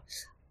 Yeah.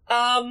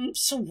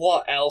 So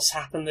what else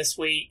happened this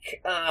week?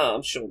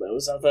 I'm sure there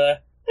was other...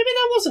 Maybe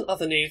that wasn't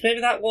other news.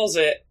 Maybe that was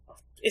it.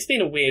 It's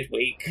been a weird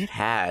week. It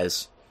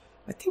has.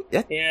 I think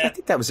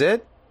that was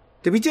it.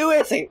 Did we do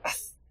it?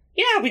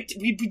 Yeah, we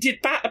did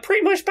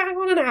pretty much bang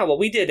on an hour.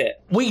 We did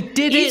it. We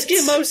did it!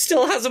 Eskimo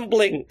still hasn't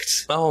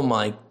blinked. Oh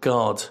my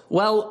god.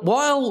 Well,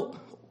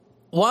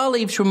 while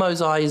Yves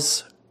Rameau's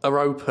eyes are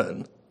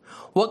open,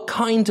 what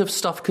kind of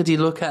stuff could he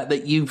look at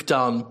that you've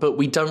done, but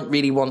we don't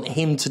really want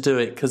him to do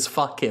it because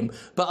fuck him?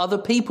 But other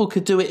people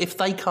could do it if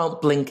they can't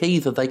blink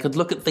either. They could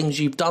look at things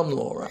you've done,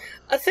 Laura.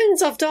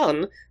 Things I've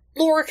done?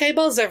 Laura K.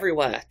 Buzz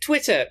everywhere.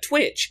 Twitter,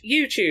 Twitch,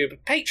 YouTube,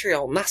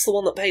 Patreon. That's the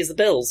one that pays the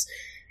bills.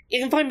 You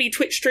can find me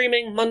Twitch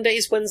streaming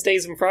Mondays,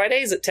 Wednesdays and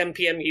Fridays at 10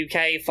 PM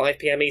UK, 5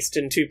 PM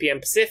Eastern, 2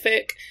 PM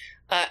Pacific.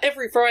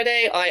 Every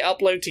Friday, I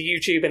upload to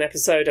YouTube an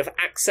episode of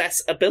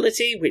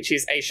Accessibility, which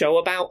is a show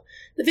about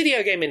the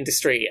video game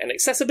industry and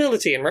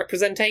accessibility and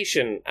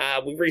representation.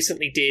 We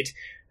recently did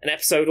an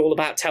episode all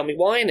about Tell Me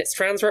Why and its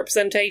trans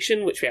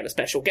representation, which we had a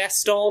special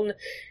guest on.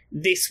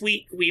 This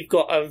week, we've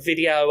got a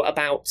video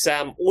about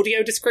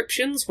audio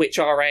descriptions, which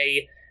are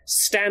a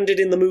standard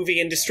in the movie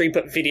industry,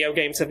 but video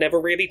games have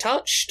never really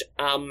touched.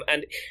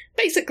 And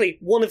basically,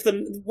 one of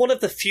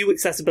the few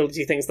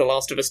accessibility things The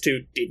Last of Us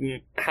 2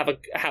 didn't have a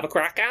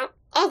crack at.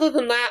 Other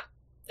than that,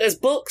 there's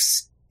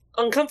books.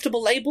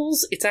 Uncomfortable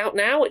Labels, it's out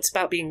now. It's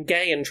about being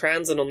gay and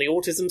trans and on the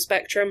autism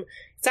spectrum.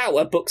 It's out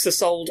where books are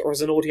sold or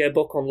as an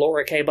audiobook on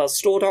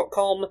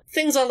laurakbuzzstore.com.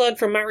 Things I Learned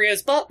from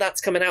Mario's Butt,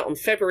 that's coming out on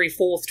February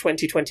 4th,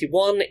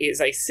 2021. It is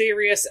a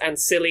serious and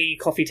silly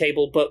coffee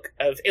table book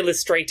of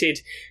illustrated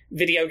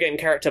video game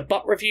character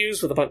butt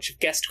reviews with a bunch of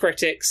guest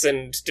critics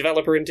and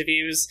developer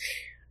interviews.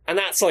 And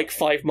that's like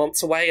 5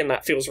 months away, and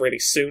that feels really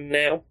soon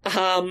now.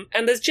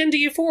 And there's Gender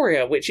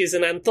Euphoria, which is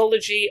an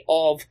anthology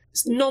of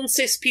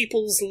non-cis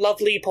people's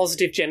lovely,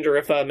 positive,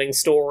 gender-affirming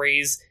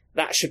stories.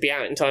 That should be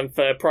out in time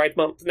for Pride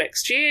Month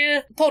next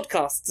year.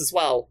 Podcasts as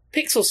well.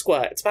 Pixel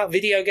Squirt, it's about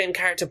video game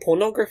character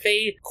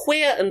pornography.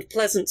 Queer and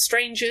Pleasant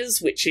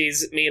Strangers, which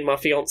is me and my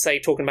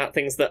fiancé talking about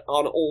things that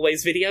aren't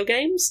always video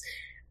games.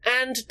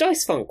 And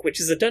Dice Funk,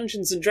 which is a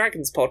Dungeons &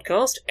 Dragons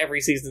podcast.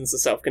 Every season's a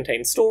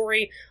self-contained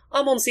story.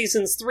 I'm on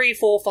seasons 3,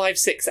 4, 5,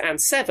 6,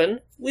 and 7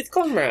 with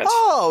Conrad.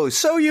 Oh,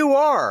 so you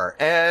are.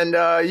 And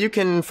you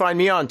can find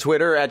me on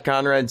Twitter at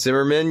Conrad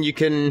Zimmerman. You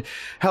can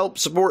help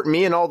support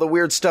me and all the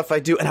weird stuff I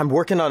do. And I'm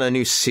working on a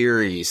new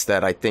series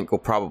that I think will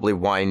probably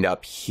wind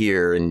up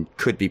here and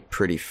could be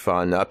pretty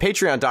fun.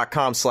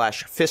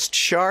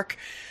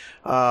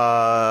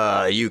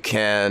 Patreon.com/FistShark. You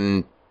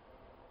can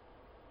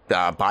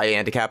buy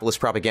anti-capitalist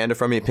propaganda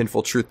from me at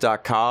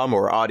pinfultruth.com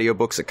or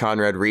audiobooks at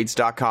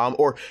conradreads.com,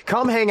 or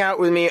come hang out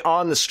with me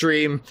on the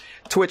stream,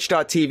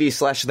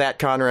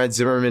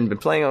 twitch.tv/thatconradzimmerman. Been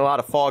playing a lot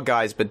of Fall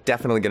Guys, but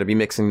definitely going to be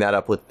mixing that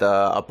up with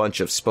a bunch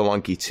of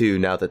Spelunky too,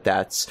 now that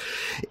that's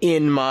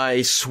in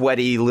my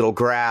sweaty little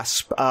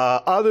grasp.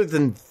 Other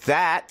than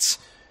that,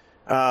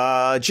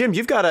 Jim,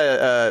 you've got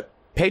a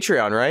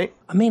Patreon, right?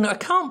 I mean, I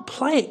can't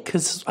play it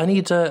because I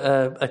need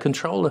a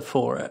controller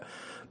for it.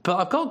 But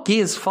I've got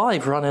Gears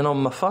 5 running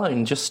on my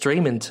phone, just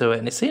streaming to it,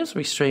 and it seems to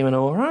be streaming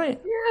all right.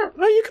 Yeah,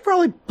 well, you could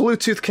probably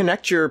Bluetooth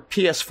connect your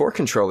PS4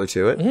 controller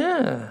to it.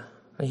 Yeah.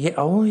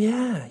 Oh,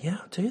 yeah,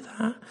 I'll do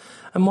that.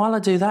 And while I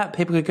do that,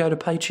 people could go to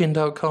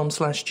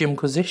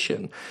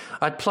patreon.com/Jimquisition.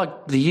 I'd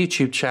plug the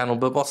YouTube channel,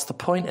 but what's the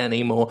point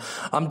anymore?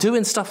 I'm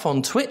doing stuff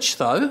on Twitch,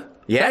 though.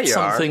 Yeah,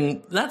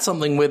 That's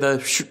something with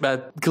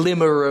a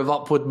glimmer of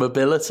upward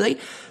mobility.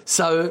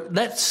 So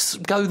let's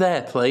go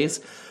there, please.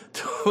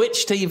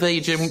 Twitch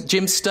TV,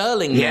 Jim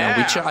Sterling.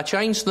 Yeah. Now I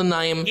changed the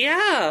name.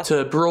 Yeah.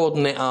 To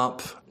broaden it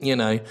up.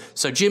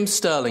 So Jim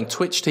Sterling,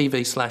 Twitch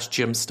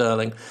TV/Jim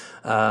Sterling.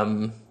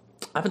 I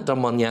haven't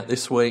done one yet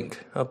this week.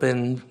 I've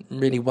been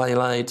really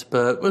waylaid,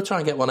 but we'll try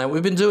and get one out.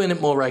 We've been doing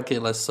it more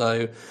regular,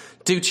 so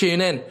do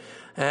tune in.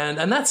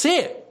 And that's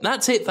it.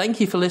 Thank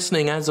you for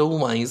listening, as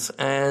always,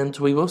 and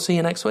we will see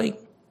you next week.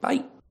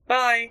 Bye.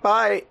 Bye.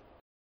 Bye.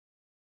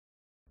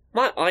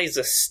 My eyes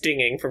are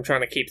stinging from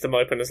trying to keep them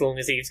open as long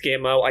as Yves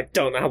Guillemot. I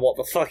don't know what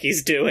the fuck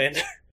he's doing.